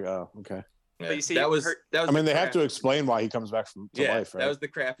was like, oh, okay. Yeah, But you see, that was. I mean, they have to explain why he comes back to life, right? That was the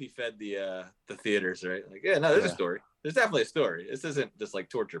crap he fed the theaters, right? Like, yeah, no, there's a story. There's definitely a story. This isn't just like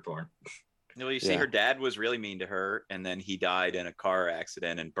torture porn. Well, you see, her dad was really mean to her, and then he died in a car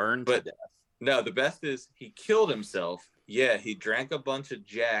accident and burned to death. No, the best is he killed himself. Yeah, he drank a bunch of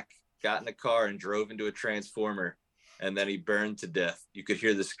Jack, got in a car, and drove into a transformer, and then he burned to death. You could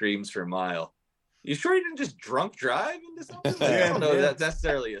hear the screams for a mile. You sure he didn't just drunk drive into something? I don't know. That's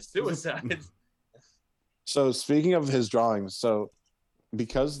necessarily a suicide. So speaking of his drawings, so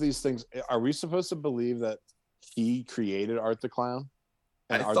because these things, are we supposed to believe that he created Art the Clown?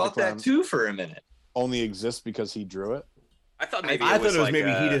 I Art thought the Clown that too for a minute. only exists because he drew it? I thought I thought it was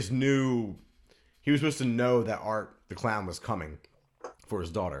maybe he just knew he was supposed to know that Art the Clown was coming for his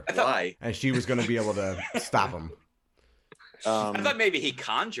daughter, Why? and she was going to be able to stop him. I thought maybe he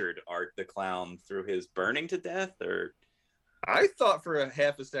conjured Art the Clown through his burning to death, or I thought for a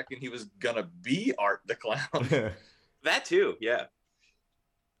half a second he was gonna be Art the Clown. that too. Yeah.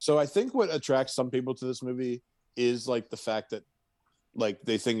 So I think what attracts some people to this movie is like the fact that, like,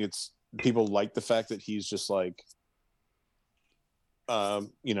 they think people like the fact that he's just like,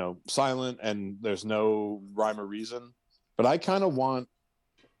 silent and there's no rhyme or reason. But I kind of want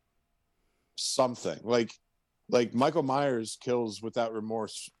something like Michael Myers kills without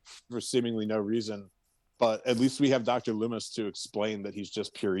remorse for seemingly no reason, but at least we have Dr. Loomis to explain that he's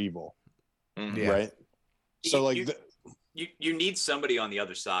just pure evil, Yeah. right? So like, you need somebody on the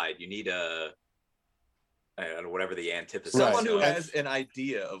other side. You need I don't know, whatever the antithesis. Someone who Right. has an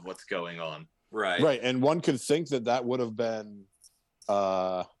idea of what's going on. right. right, and one could think that would have been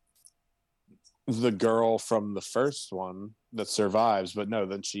the girl from the first one that survives, but no,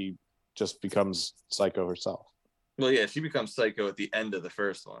 then she just becomes Psycho herself. Well, yeah, she becomes Psycho at the end of the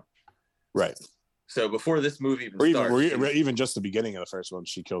first one. Right. So before this movie even Or starts, even just the beginning of the first one,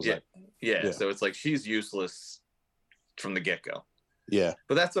 she kills yeah, it. yeah. So it's like she's useless from the get-go. Yeah.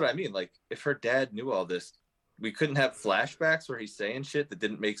 But that's what I mean. Like, if her dad knew all this, we couldn't have flashbacks where he's saying shit that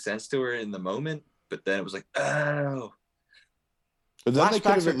didn't make sense to her in the moment. But then it was like, oh, But then they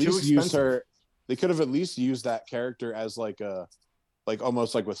could Flashbacks have are at too least used expensive. her. They could have at least used that character as like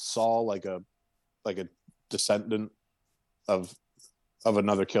almost like with Saul, like a descendant of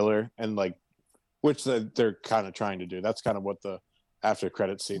another killer, and like which they're kind of trying to do. That's kind of what the after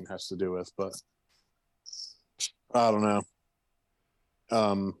credit scene has to do with. But I don't know.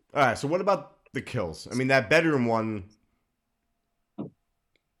 All right, so what about the kills? I mean, that bedroom one,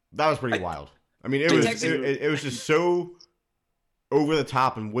 that was pretty wild. I mean, it was just so over the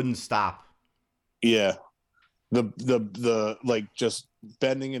top and wouldn't stop. Yeah. The like just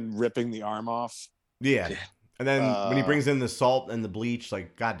bending and ripping the arm off. Yeah. And then when he brings in the salt and the bleach,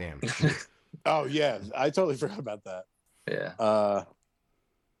 like, goddamn. Oh yeah, I totally forgot about that. yeah.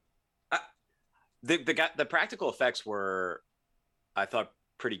 The practical effects were, I thought,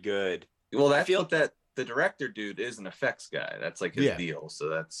 pretty good. Well, I that's feel- what that the director dude is an effects guy. That's like his Yeah. deal. So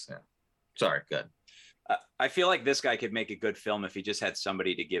that's sorry, good. I feel like this guy could make a good film if he just had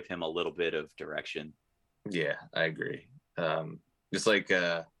somebody to give him a little bit of direction. Yeah, I agree. Just like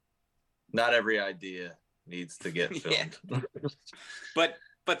not every idea needs to get Yeah. filmed.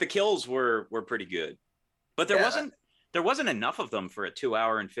 But the kills were pretty good. But there wasn't enough of them for a 2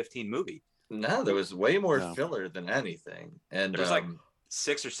 hour and 15 movie. No, there was way more No. filler than anything. And There was like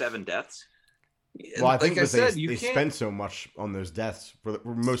 6 or 7 deaths. Well, I think like I said, they spent so much on those deaths for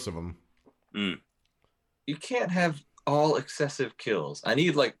most of them. you can't have all excessive kills. I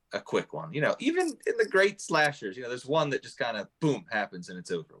need like a quick one. Even in the great slashers, there's one that just kind of boom happens and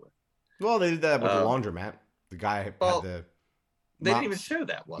it's over with. Well, they did that with the laundromat. The guy had the... They didn't even mops. show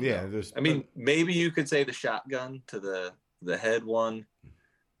that one. Yeah, though. there's... I mean, maybe you could say the shotgun to the head one,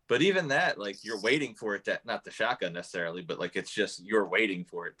 but even that, like, you're waiting for it to, not the shotgun necessarily, but like it's just you're waiting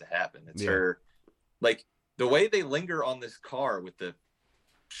for it to happen. It's her, like the way they linger on this car with the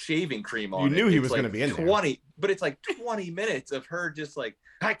shaving cream on. You knew it, he it's was like going to be in there. 20, but it's like 20 minutes of her just like,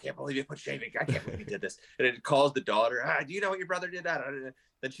 I can't believe you put shaving. I can't believe you did this, and it calls the daughter. Do you know what your brother did?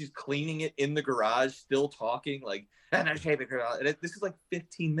 Then she's cleaning it in the garage, still talking like, and I'm shaving her. And this is like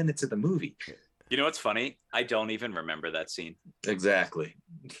 15 minutes of the movie. You know what's funny? I don't even remember that scene. Exactly.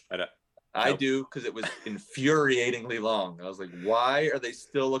 I Nope. do, because it was infuriatingly long. I was like, why are they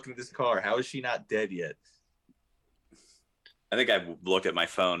still looking at this car? How is she not dead yet? I think I looked at my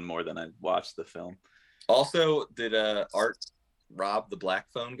phone more than I watched the film. Also, did Art rob the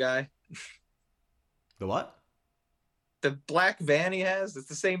black phone guy? The what? The black van he has, it's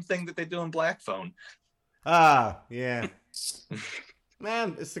the same thing that they do in Black Phone. Ah, yeah.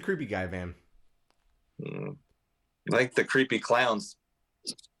 Man, it's the creepy guy van. Like the creepy clowns,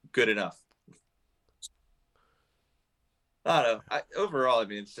 good enough. I don't know. Overall, I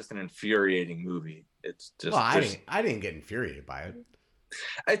mean, it's just an infuriating movie. It's just, Well, I didn't get infuriated by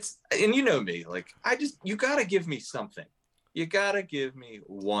it. and you know me, like, you gotta give me something. You gotta give me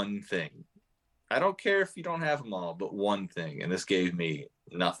one thing. I don't care if you don't have them all, but one thing. And this gave me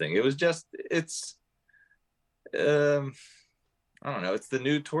nothing. It was just, I don't know. It's the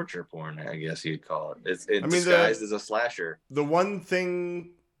new torture porn, I guess you'd call it. It's disguised as a slasher. The one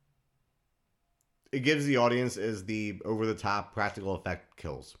thing it gives the audience is the over-the-top practical effect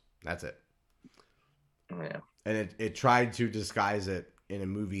kills. That's it. Yeah. And it tried to disguise it in a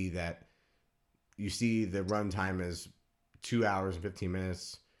movie that you see the runtime is 2 hours and 15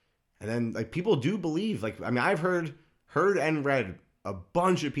 minutes. And then, like, people do believe, like, I mean, I've heard and read a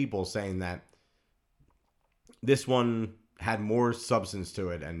bunch of people saying that this one had more substance to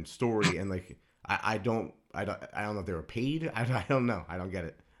it and story, and like, I don't know if they were paid. I don't know. I don't get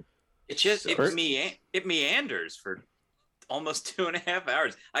it. It's just it meanders for almost 2.5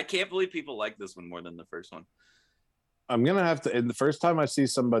 hours. I can't believe people like this one more than the first one. I'm gonna have to. And the first time I see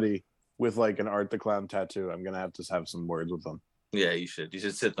somebody with like an Art the Clown tattoo, I'm gonna have to have some words with them. Yeah, you should. You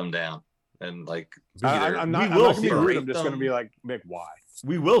should sit them down and like. I'm not we will gonna be see rude. rate I'm just them. gonna be like, Mick, why?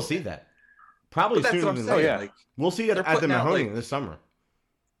 We will see that. Probably But that's sooner what I'm than saying. later. Like, We'll see it they're at the putting out, Mahoning like- this summer.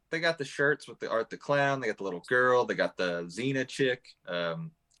 they got the shirts with the Art the Clown. They got the little girl. They got the Xena chick.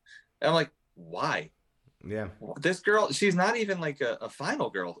 And I'm like, why? Yeah. This girl, she's not even like a final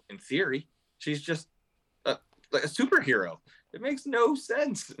girl in theory. She's just like a superhero. It makes no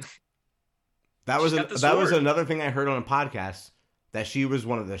sense. That was She's got the that was sword. another thing I heard on a podcast, that she was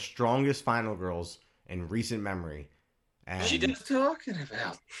one of the strongest final girls in recent memory. And She did. What are you talking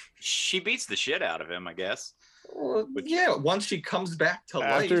about? She beats the shit out of him, I guess. Well, yeah, once she comes back to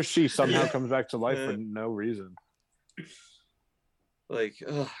After life, she somehow Yeah. comes back to life for no reason. like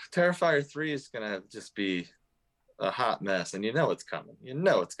Terrifier 3 is gonna just be a hot mess, and you know it's coming. You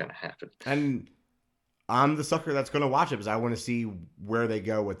know it's gonna happen. And I'm the sucker that's going to watch it because I want to see where they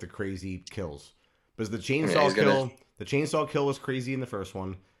go with the crazy kills. Because the chainsaw kill was crazy in the first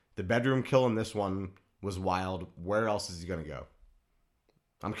one. The bedroom kill in this one was wild. Where else is he going to go?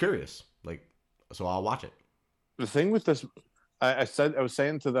 I'm curious. Like, so I'll watch it. The thing with this, I was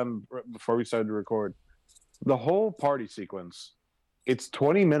saying to them before we started to record, the whole party sequence, it's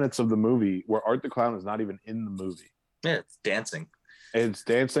 20 minutes of the movie where Art the Clown is not even in the movie. Yeah, it's dancing. It's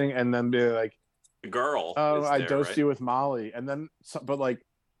dancing, and then they're like, The girl. "Oh, is I there, dosed right? you with Molly," and then, but like,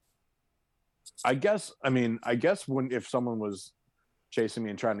 I guess when if someone was chasing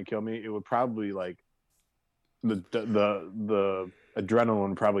me and trying to kill me, it would probably like the adrenaline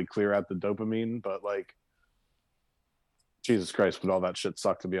would probably clear out the dopamine, but like, Jesus Christ, would all that shit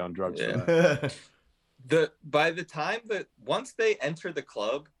suck to be on drugs for Yeah. that? By the time that once they enter the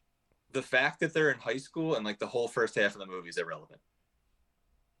club, the fact that they're in high school and like the whole first half of the movie is irrelevant.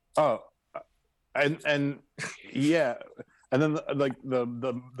 Oh, and yeah, and then like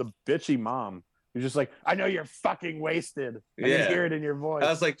the bitchy mom who's just like, I know you're fucking wasted. I Yeah. can hear it in your voice. I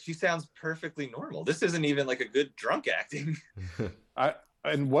was like, she sounds perfectly normal. This isn't even like a good drunk acting.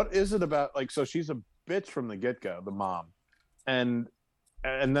 And what is it about, like, so she's a bitch from the get-go, the mom, and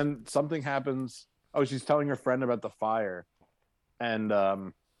then something happens. Oh, she's telling her friend about the fire, and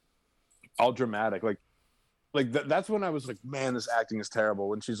all dramatic, that's when I was like, man, this acting is terrible.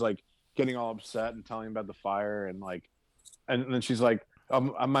 When she's like getting all upset and telling about the fire, and like, and then she's like,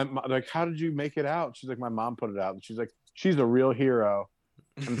 like, how did you make it out? She's like, my mom put it out. And she's like, she's a real hero.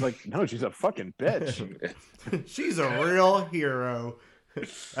 And it's like, no, she's a fucking bitch. She's a real hero.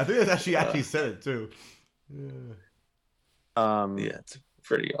 I think that's actually said it too. Yeah. Yeah, it's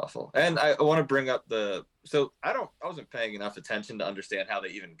pretty awful. And I want to bring up so I wasn't paying enough attention to understand how they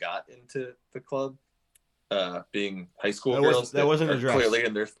even got into the club. Being high school girls that wasn't are addressed. clearly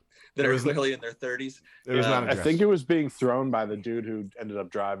in their It was- clearly in their 30s. It was not I addressed. think it was being thrown by the dude who ended up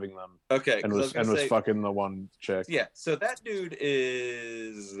driving them Okay, and 'cause I was gonna say, fucking the one chick. yeah. So that dude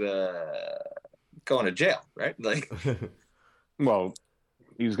is going to jail, right? Like, Well,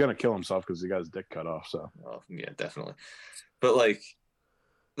 he was gonna kill himself because he got his dick cut off. So oh, yeah, definitely. But like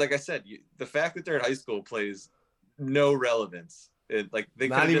I said, the fact that they're in high school plays no relevance. Like they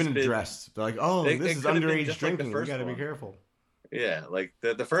not could've even just been, addressed. They're like, oh, It this is could've been underage just like the drinking. We first got to be one. careful. Yeah, like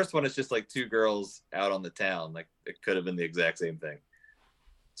the first one is just like two girls out on the town. Like it could have been the exact same thing.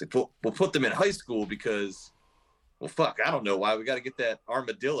 It's like we'll put them in high school because, well, fuck, I don't know why we got to get that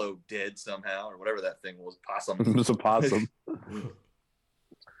armadillo dead somehow or whatever that thing was, possum. it was a possum.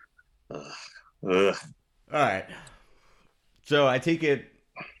 Ugh. All right. So I take it.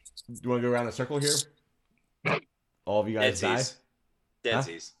 You want to go around the circle here? All of you guys die. Deadsies.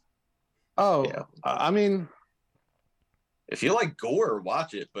 Deadsies. Oh, Yeah. I mean, If you like gore,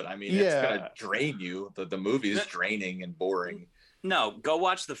 watch it. But I mean, it's Yeah. gonna drain you. The movie is draining and boring. No, go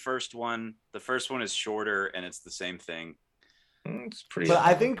watch the first one. The first one is shorter and it's the same thing. It's pretty. But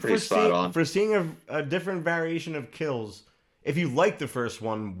I think pretty spot on. for seeing a different variation of kills, if you like the first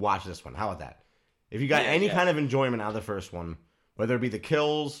one, watch this one. How about that? If you got Yeah, any yeah. kind of enjoyment out of the first one, whether it be the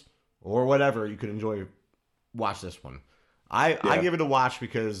kills or whatever, you could enjoy. Watch this one. I give it a watch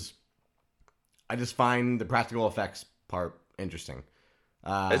because I just find the practical effects part interesting.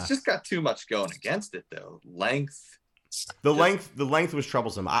 It's just got too much going against it, though. Length. The length was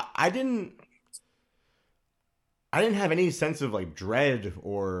troublesome. I didn't have any sense of like dread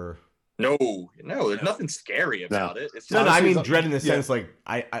or No, there's nothing scary about it. It's just, no. I Honestly, mean dread in the yeah. sense like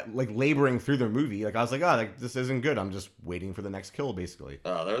I like laboring through the movie. Like I was like, oh, like this isn't good. I'm just waiting for the next kill, basically.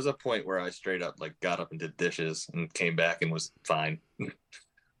 there was a point where I straight up like got up and did dishes and came back and was fine.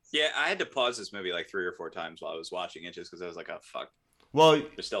 Yeah, I had to pause this movie like 3 or 4 times while I was watching it just because I was like, oh, fuck. Well,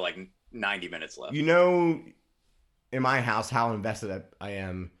 There's still like 90 minutes left. you know, in my house, how invested I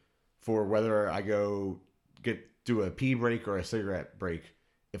am for whether I do a pee break or a cigarette break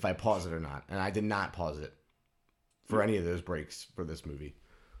if I pause it or not, and I did not pause it for any of those breaks for this movie.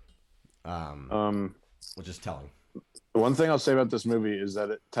 Which is telling. one thing I'll say about this movie is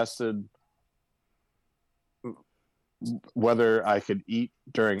that it tested whether I could eat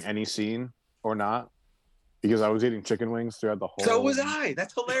during any scene or not. because I was eating chicken wings throughout the whole. So was I.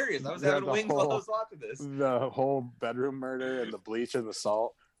 That's hilarious. I was Yeah, having the wings while I whole- was watching this. The whole bedroom murder and the bleach and the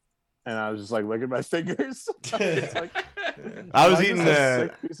salt, and I was just like, look at my fingers. It's like, I was am eating just a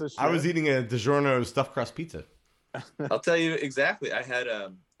sick piece of I was shit? eating a DiGiorno stuffed crust pizza. I'll tell you exactly. I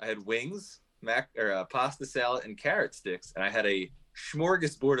had wings, pasta salad, and carrot sticks, and I had a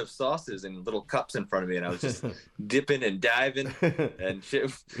smorgasbord of sauces in little cups in front of me, and I was just dipping and diving, and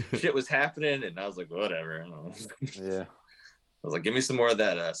shit was happening, and I was like, whatever. I don't know. Yeah. I was like, give me some more of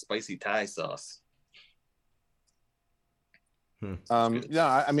that spicy Thai sauce.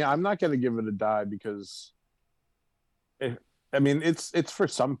 Yeah, I mean, I'm not gonna give it a die because, it's for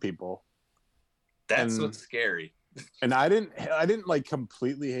some people, That's And- what's scary. and I didn't like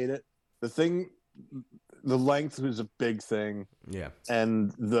completely hate it. The length was a big thing, Yeah.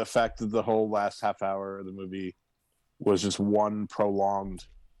 and the fact that the whole last half hour of the movie was just one prolonged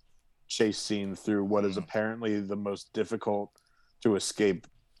chase scene through what is apparently the most difficult to escape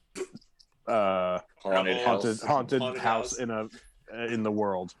Haunted house. haunted Haunted house house. in the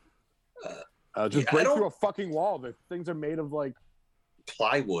world. Just Yeah, I break don't- through a fucking wall. The things are made of like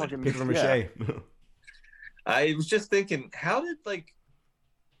Plywood. fucking Paper mache. yeah. I was just thinking, how did like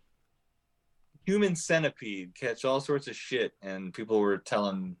Human Centipede catch all sorts of shit, and people were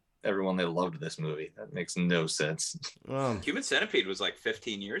telling everyone they loved this movie? That makes no sense. Well, Human Centipede was like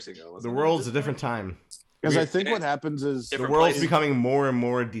 15 years ago. the wasn't it, world's a at this different time. Because I Weird. think what happens is The Different world's place. becoming more and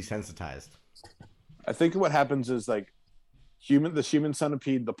more desensitized. I think what happens is like the human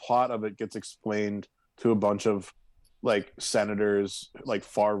centipede, the plot of it gets explained to a bunch of like senators, like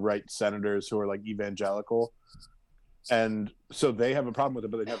far right senators who are like evangelical. And so they have a problem with it,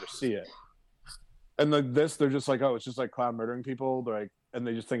 but they never see it. And like this, they're just like, oh, it's just like clown murdering people. They're like, and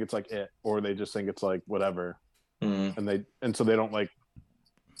they just think it's like it, or they just think it's like whatever. And so they don't like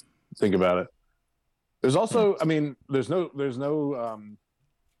think about it. There's also, I mean, there's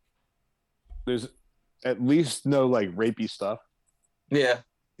at least no like rapey stuff. Yeah.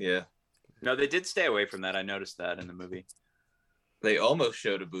 No, they did stay away from that. I noticed that in the movie. They almost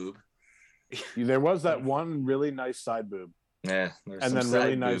showed a boob. There was that one really nice side boob, Yeah. There's and some then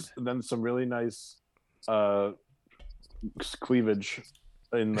really side nice, boob. and then some really nice cleavage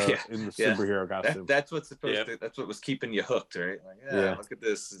in the Yeah, yeah. superhero costume. That's what's supposed Yeah. to. That's what was keeping you hooked, right? Like, Yeah. look at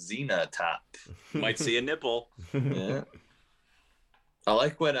this Xena top. Might see a nipple. Yeah. I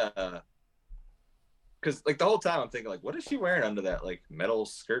like when because like the whole time I'm thinking like, what is she wearing under that like metal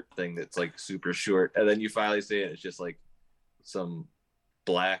skirt thing that's like super short, and then you finally see it. It's just like some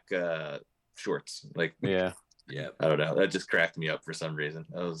black shorts. Like Yeah. Yeah. I don't know. That just cracked me up for some reason.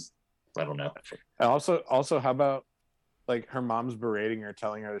 I don't know. And also, how about like her mom's berating her,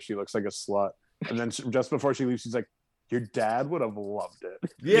 telling her that she looks like a slut, and then just before she leaves, she's like, "Your dad would have loved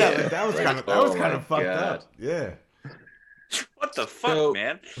it." Yeah, Yeah. like, that was Right. kind of Oh my fucked God. up. Yeah. What the fuck, So-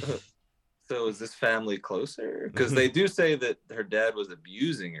 man? So is this family closer? Because they do say that her dad was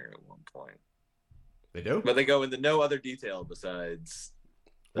abusing her at one point, They do? but they go into no other detail besides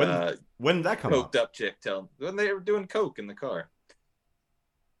When did that come up? coked up chick when they were doing coke in the car.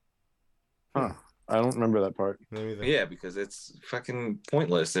 Huh. I don't remember that part. Maybe the- Yeah, because it's fucking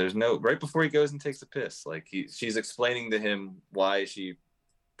pointless. There's no right before he goes and takes a piss. Like she's explaining to him why she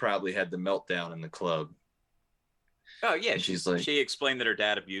probably had the meltdown in the club. Oh yeah, And she's she like- she explained that her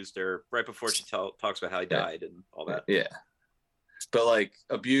dad abused her right before she talks about how he Yeah. died and all that. Yeah, but like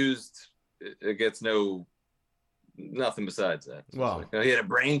abused, it gets nothing besides that. It's Well- like, oh, he had a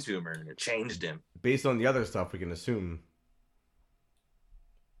brain tumor and it changed him. Based on the other stuff, we can assume.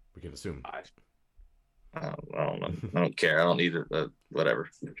 I don't know. I don't care. I don't need it. Whatever.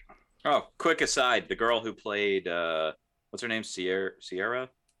 Oh, quick aside: the girl who played what's her name? Sierra?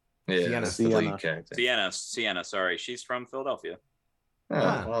 Yeah, Sienna. that's the lead Sienna. character. Sienna. Sorry, she's from Philadelphia. Oh,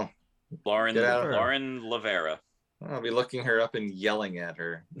 well, Lauren Get out of her. Lauren Lavera. I'll be looking her up and yelling at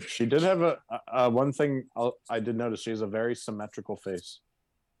her. She did have a one thing I did notice. She has a very symmetrical face.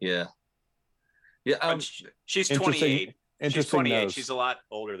 Yeah. Yeah. She's Interesting- 28. She's Interesting 28. nose. She's a lot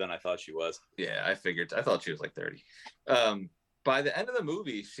older than I thought she was. Yeah, I figured. I thought she was like 30. By the end of the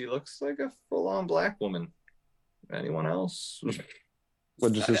movie, she looks like a full-on black woman. Anyone else?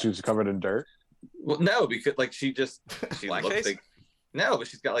 What, just as she's covered in dirt? Well, no, because like she looks Blackface? like no, but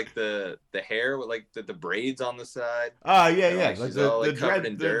she's got like the hair with like the braids on the side. Yeah. Like, she's all like covered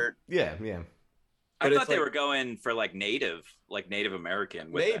in dirt. Yeah. I But thought it's they like- were going for like Native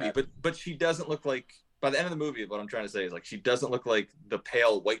American. With Maybe, that. but she doesn't look like. By the end of the movie, what I'm trying to say is like she doesn't look like the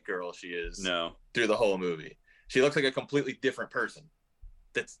pale white girl she is no. through the whole movie. She looks like a completely different person.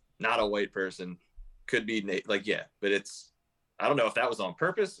 That's not a white person. Could be but it's. I don't know if that was on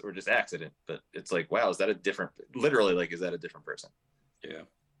purpose or just accident, but it's like, wow, is that a different? Literally, like, is that a different person? Yeah.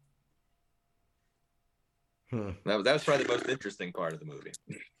 That was probably the most interesting part of the movie.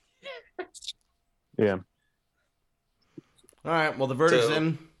 Yeah. All right. Well, the verdict's So-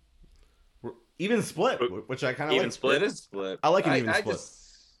 in. We're even split, which I kind of Even like. split? It is split. I like an even split.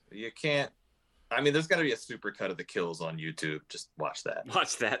 You can't. I mean, there's got to be a super cut of the kills on YouTube. Just watch that.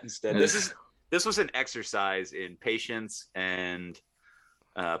 Watch that instead. This was an exercise in patience and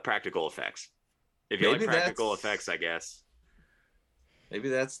practical effects. If you Maybe like practical that's- effects, I guess. Maybe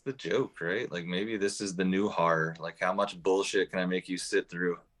that's the joke, right? Like maybe this is the new horror. Like how much bullshit can I make you sit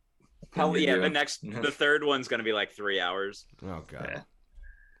through? Hell When yeah, you're the doing- the third one's gonna be like 3 hours. Oh god.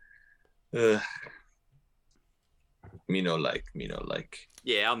 Yeah. Me no like.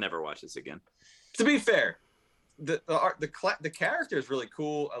 Yeah, I'll never watch this again. To be fair, the art, the character is really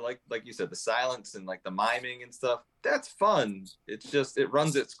cool. I like you said, the silence and like the miming and stuff. That's fun. It's just it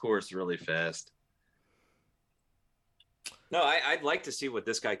runs its course really fast. No, I'd like to see what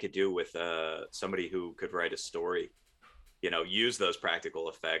this guy could do with somebody who could write a story. You know, use those practical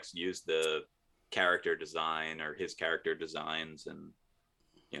effects, use the character design or his character designs, and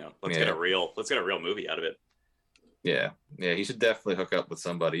let's get a real movie out of it. Yeah, he should definitely hook up with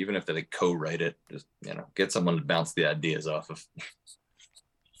somebody, even if they co-write it. Just get someone to bounce the ideas off of.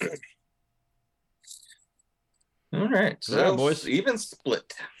 All right, so All right, boys. even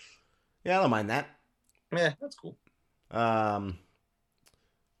split. Yeah, I don't mind that. Yeah, that's cool. All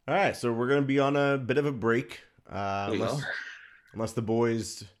right, so we're gonna be on a bit of a break, unless the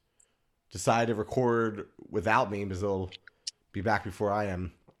boys decide to record without me, because they'll be back before I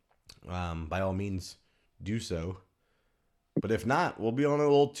am. By all means, do so. But if not, we'll be on a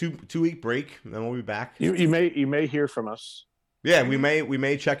little two-week break, and then we'll be back. You may hear from us. Yeah, we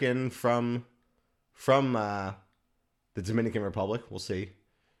may check in from the Dominican Republic. We'll see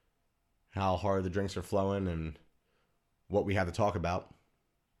how hard the drinks are flowing and what we have to talk about.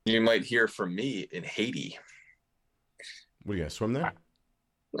 You might hear from me in Haiti. What are you gonna swim there?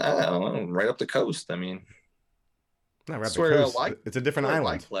 I don't know, right up the coast. I mean, Not right up the Swear, coast. Wyclef- It's a different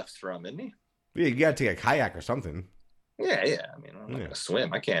island. Wyclef's from, isn't he? Yeah, you gotta take a kayak or something. Yeah. I mean, I'm not Yeah. gonna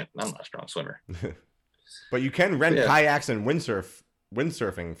swim. I can't. I'm not a strong swimmer. But you can rent Yeah. kayaks and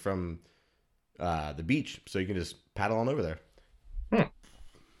windsurfing from the beach, so you can just paddle on over there.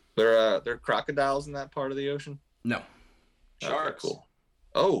 There are crocodiles in that part of the ocean. No. Okay, Sharks. cool.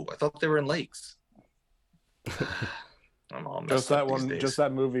 Oh, I thought they were in lakes. I'm all messed Just that up these one. days. Just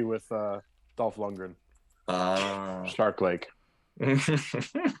that movie with Dolph Lundgren, Uh, Shark Lake.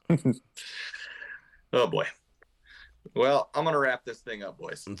 oh boy. Well, I'm gonna wrap this thing up,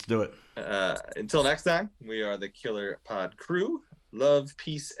 boys. Let's do it. Until next time, we are the Killer Pod crew. Love,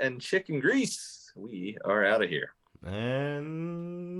 peace, and chicken grease. We are out of here. And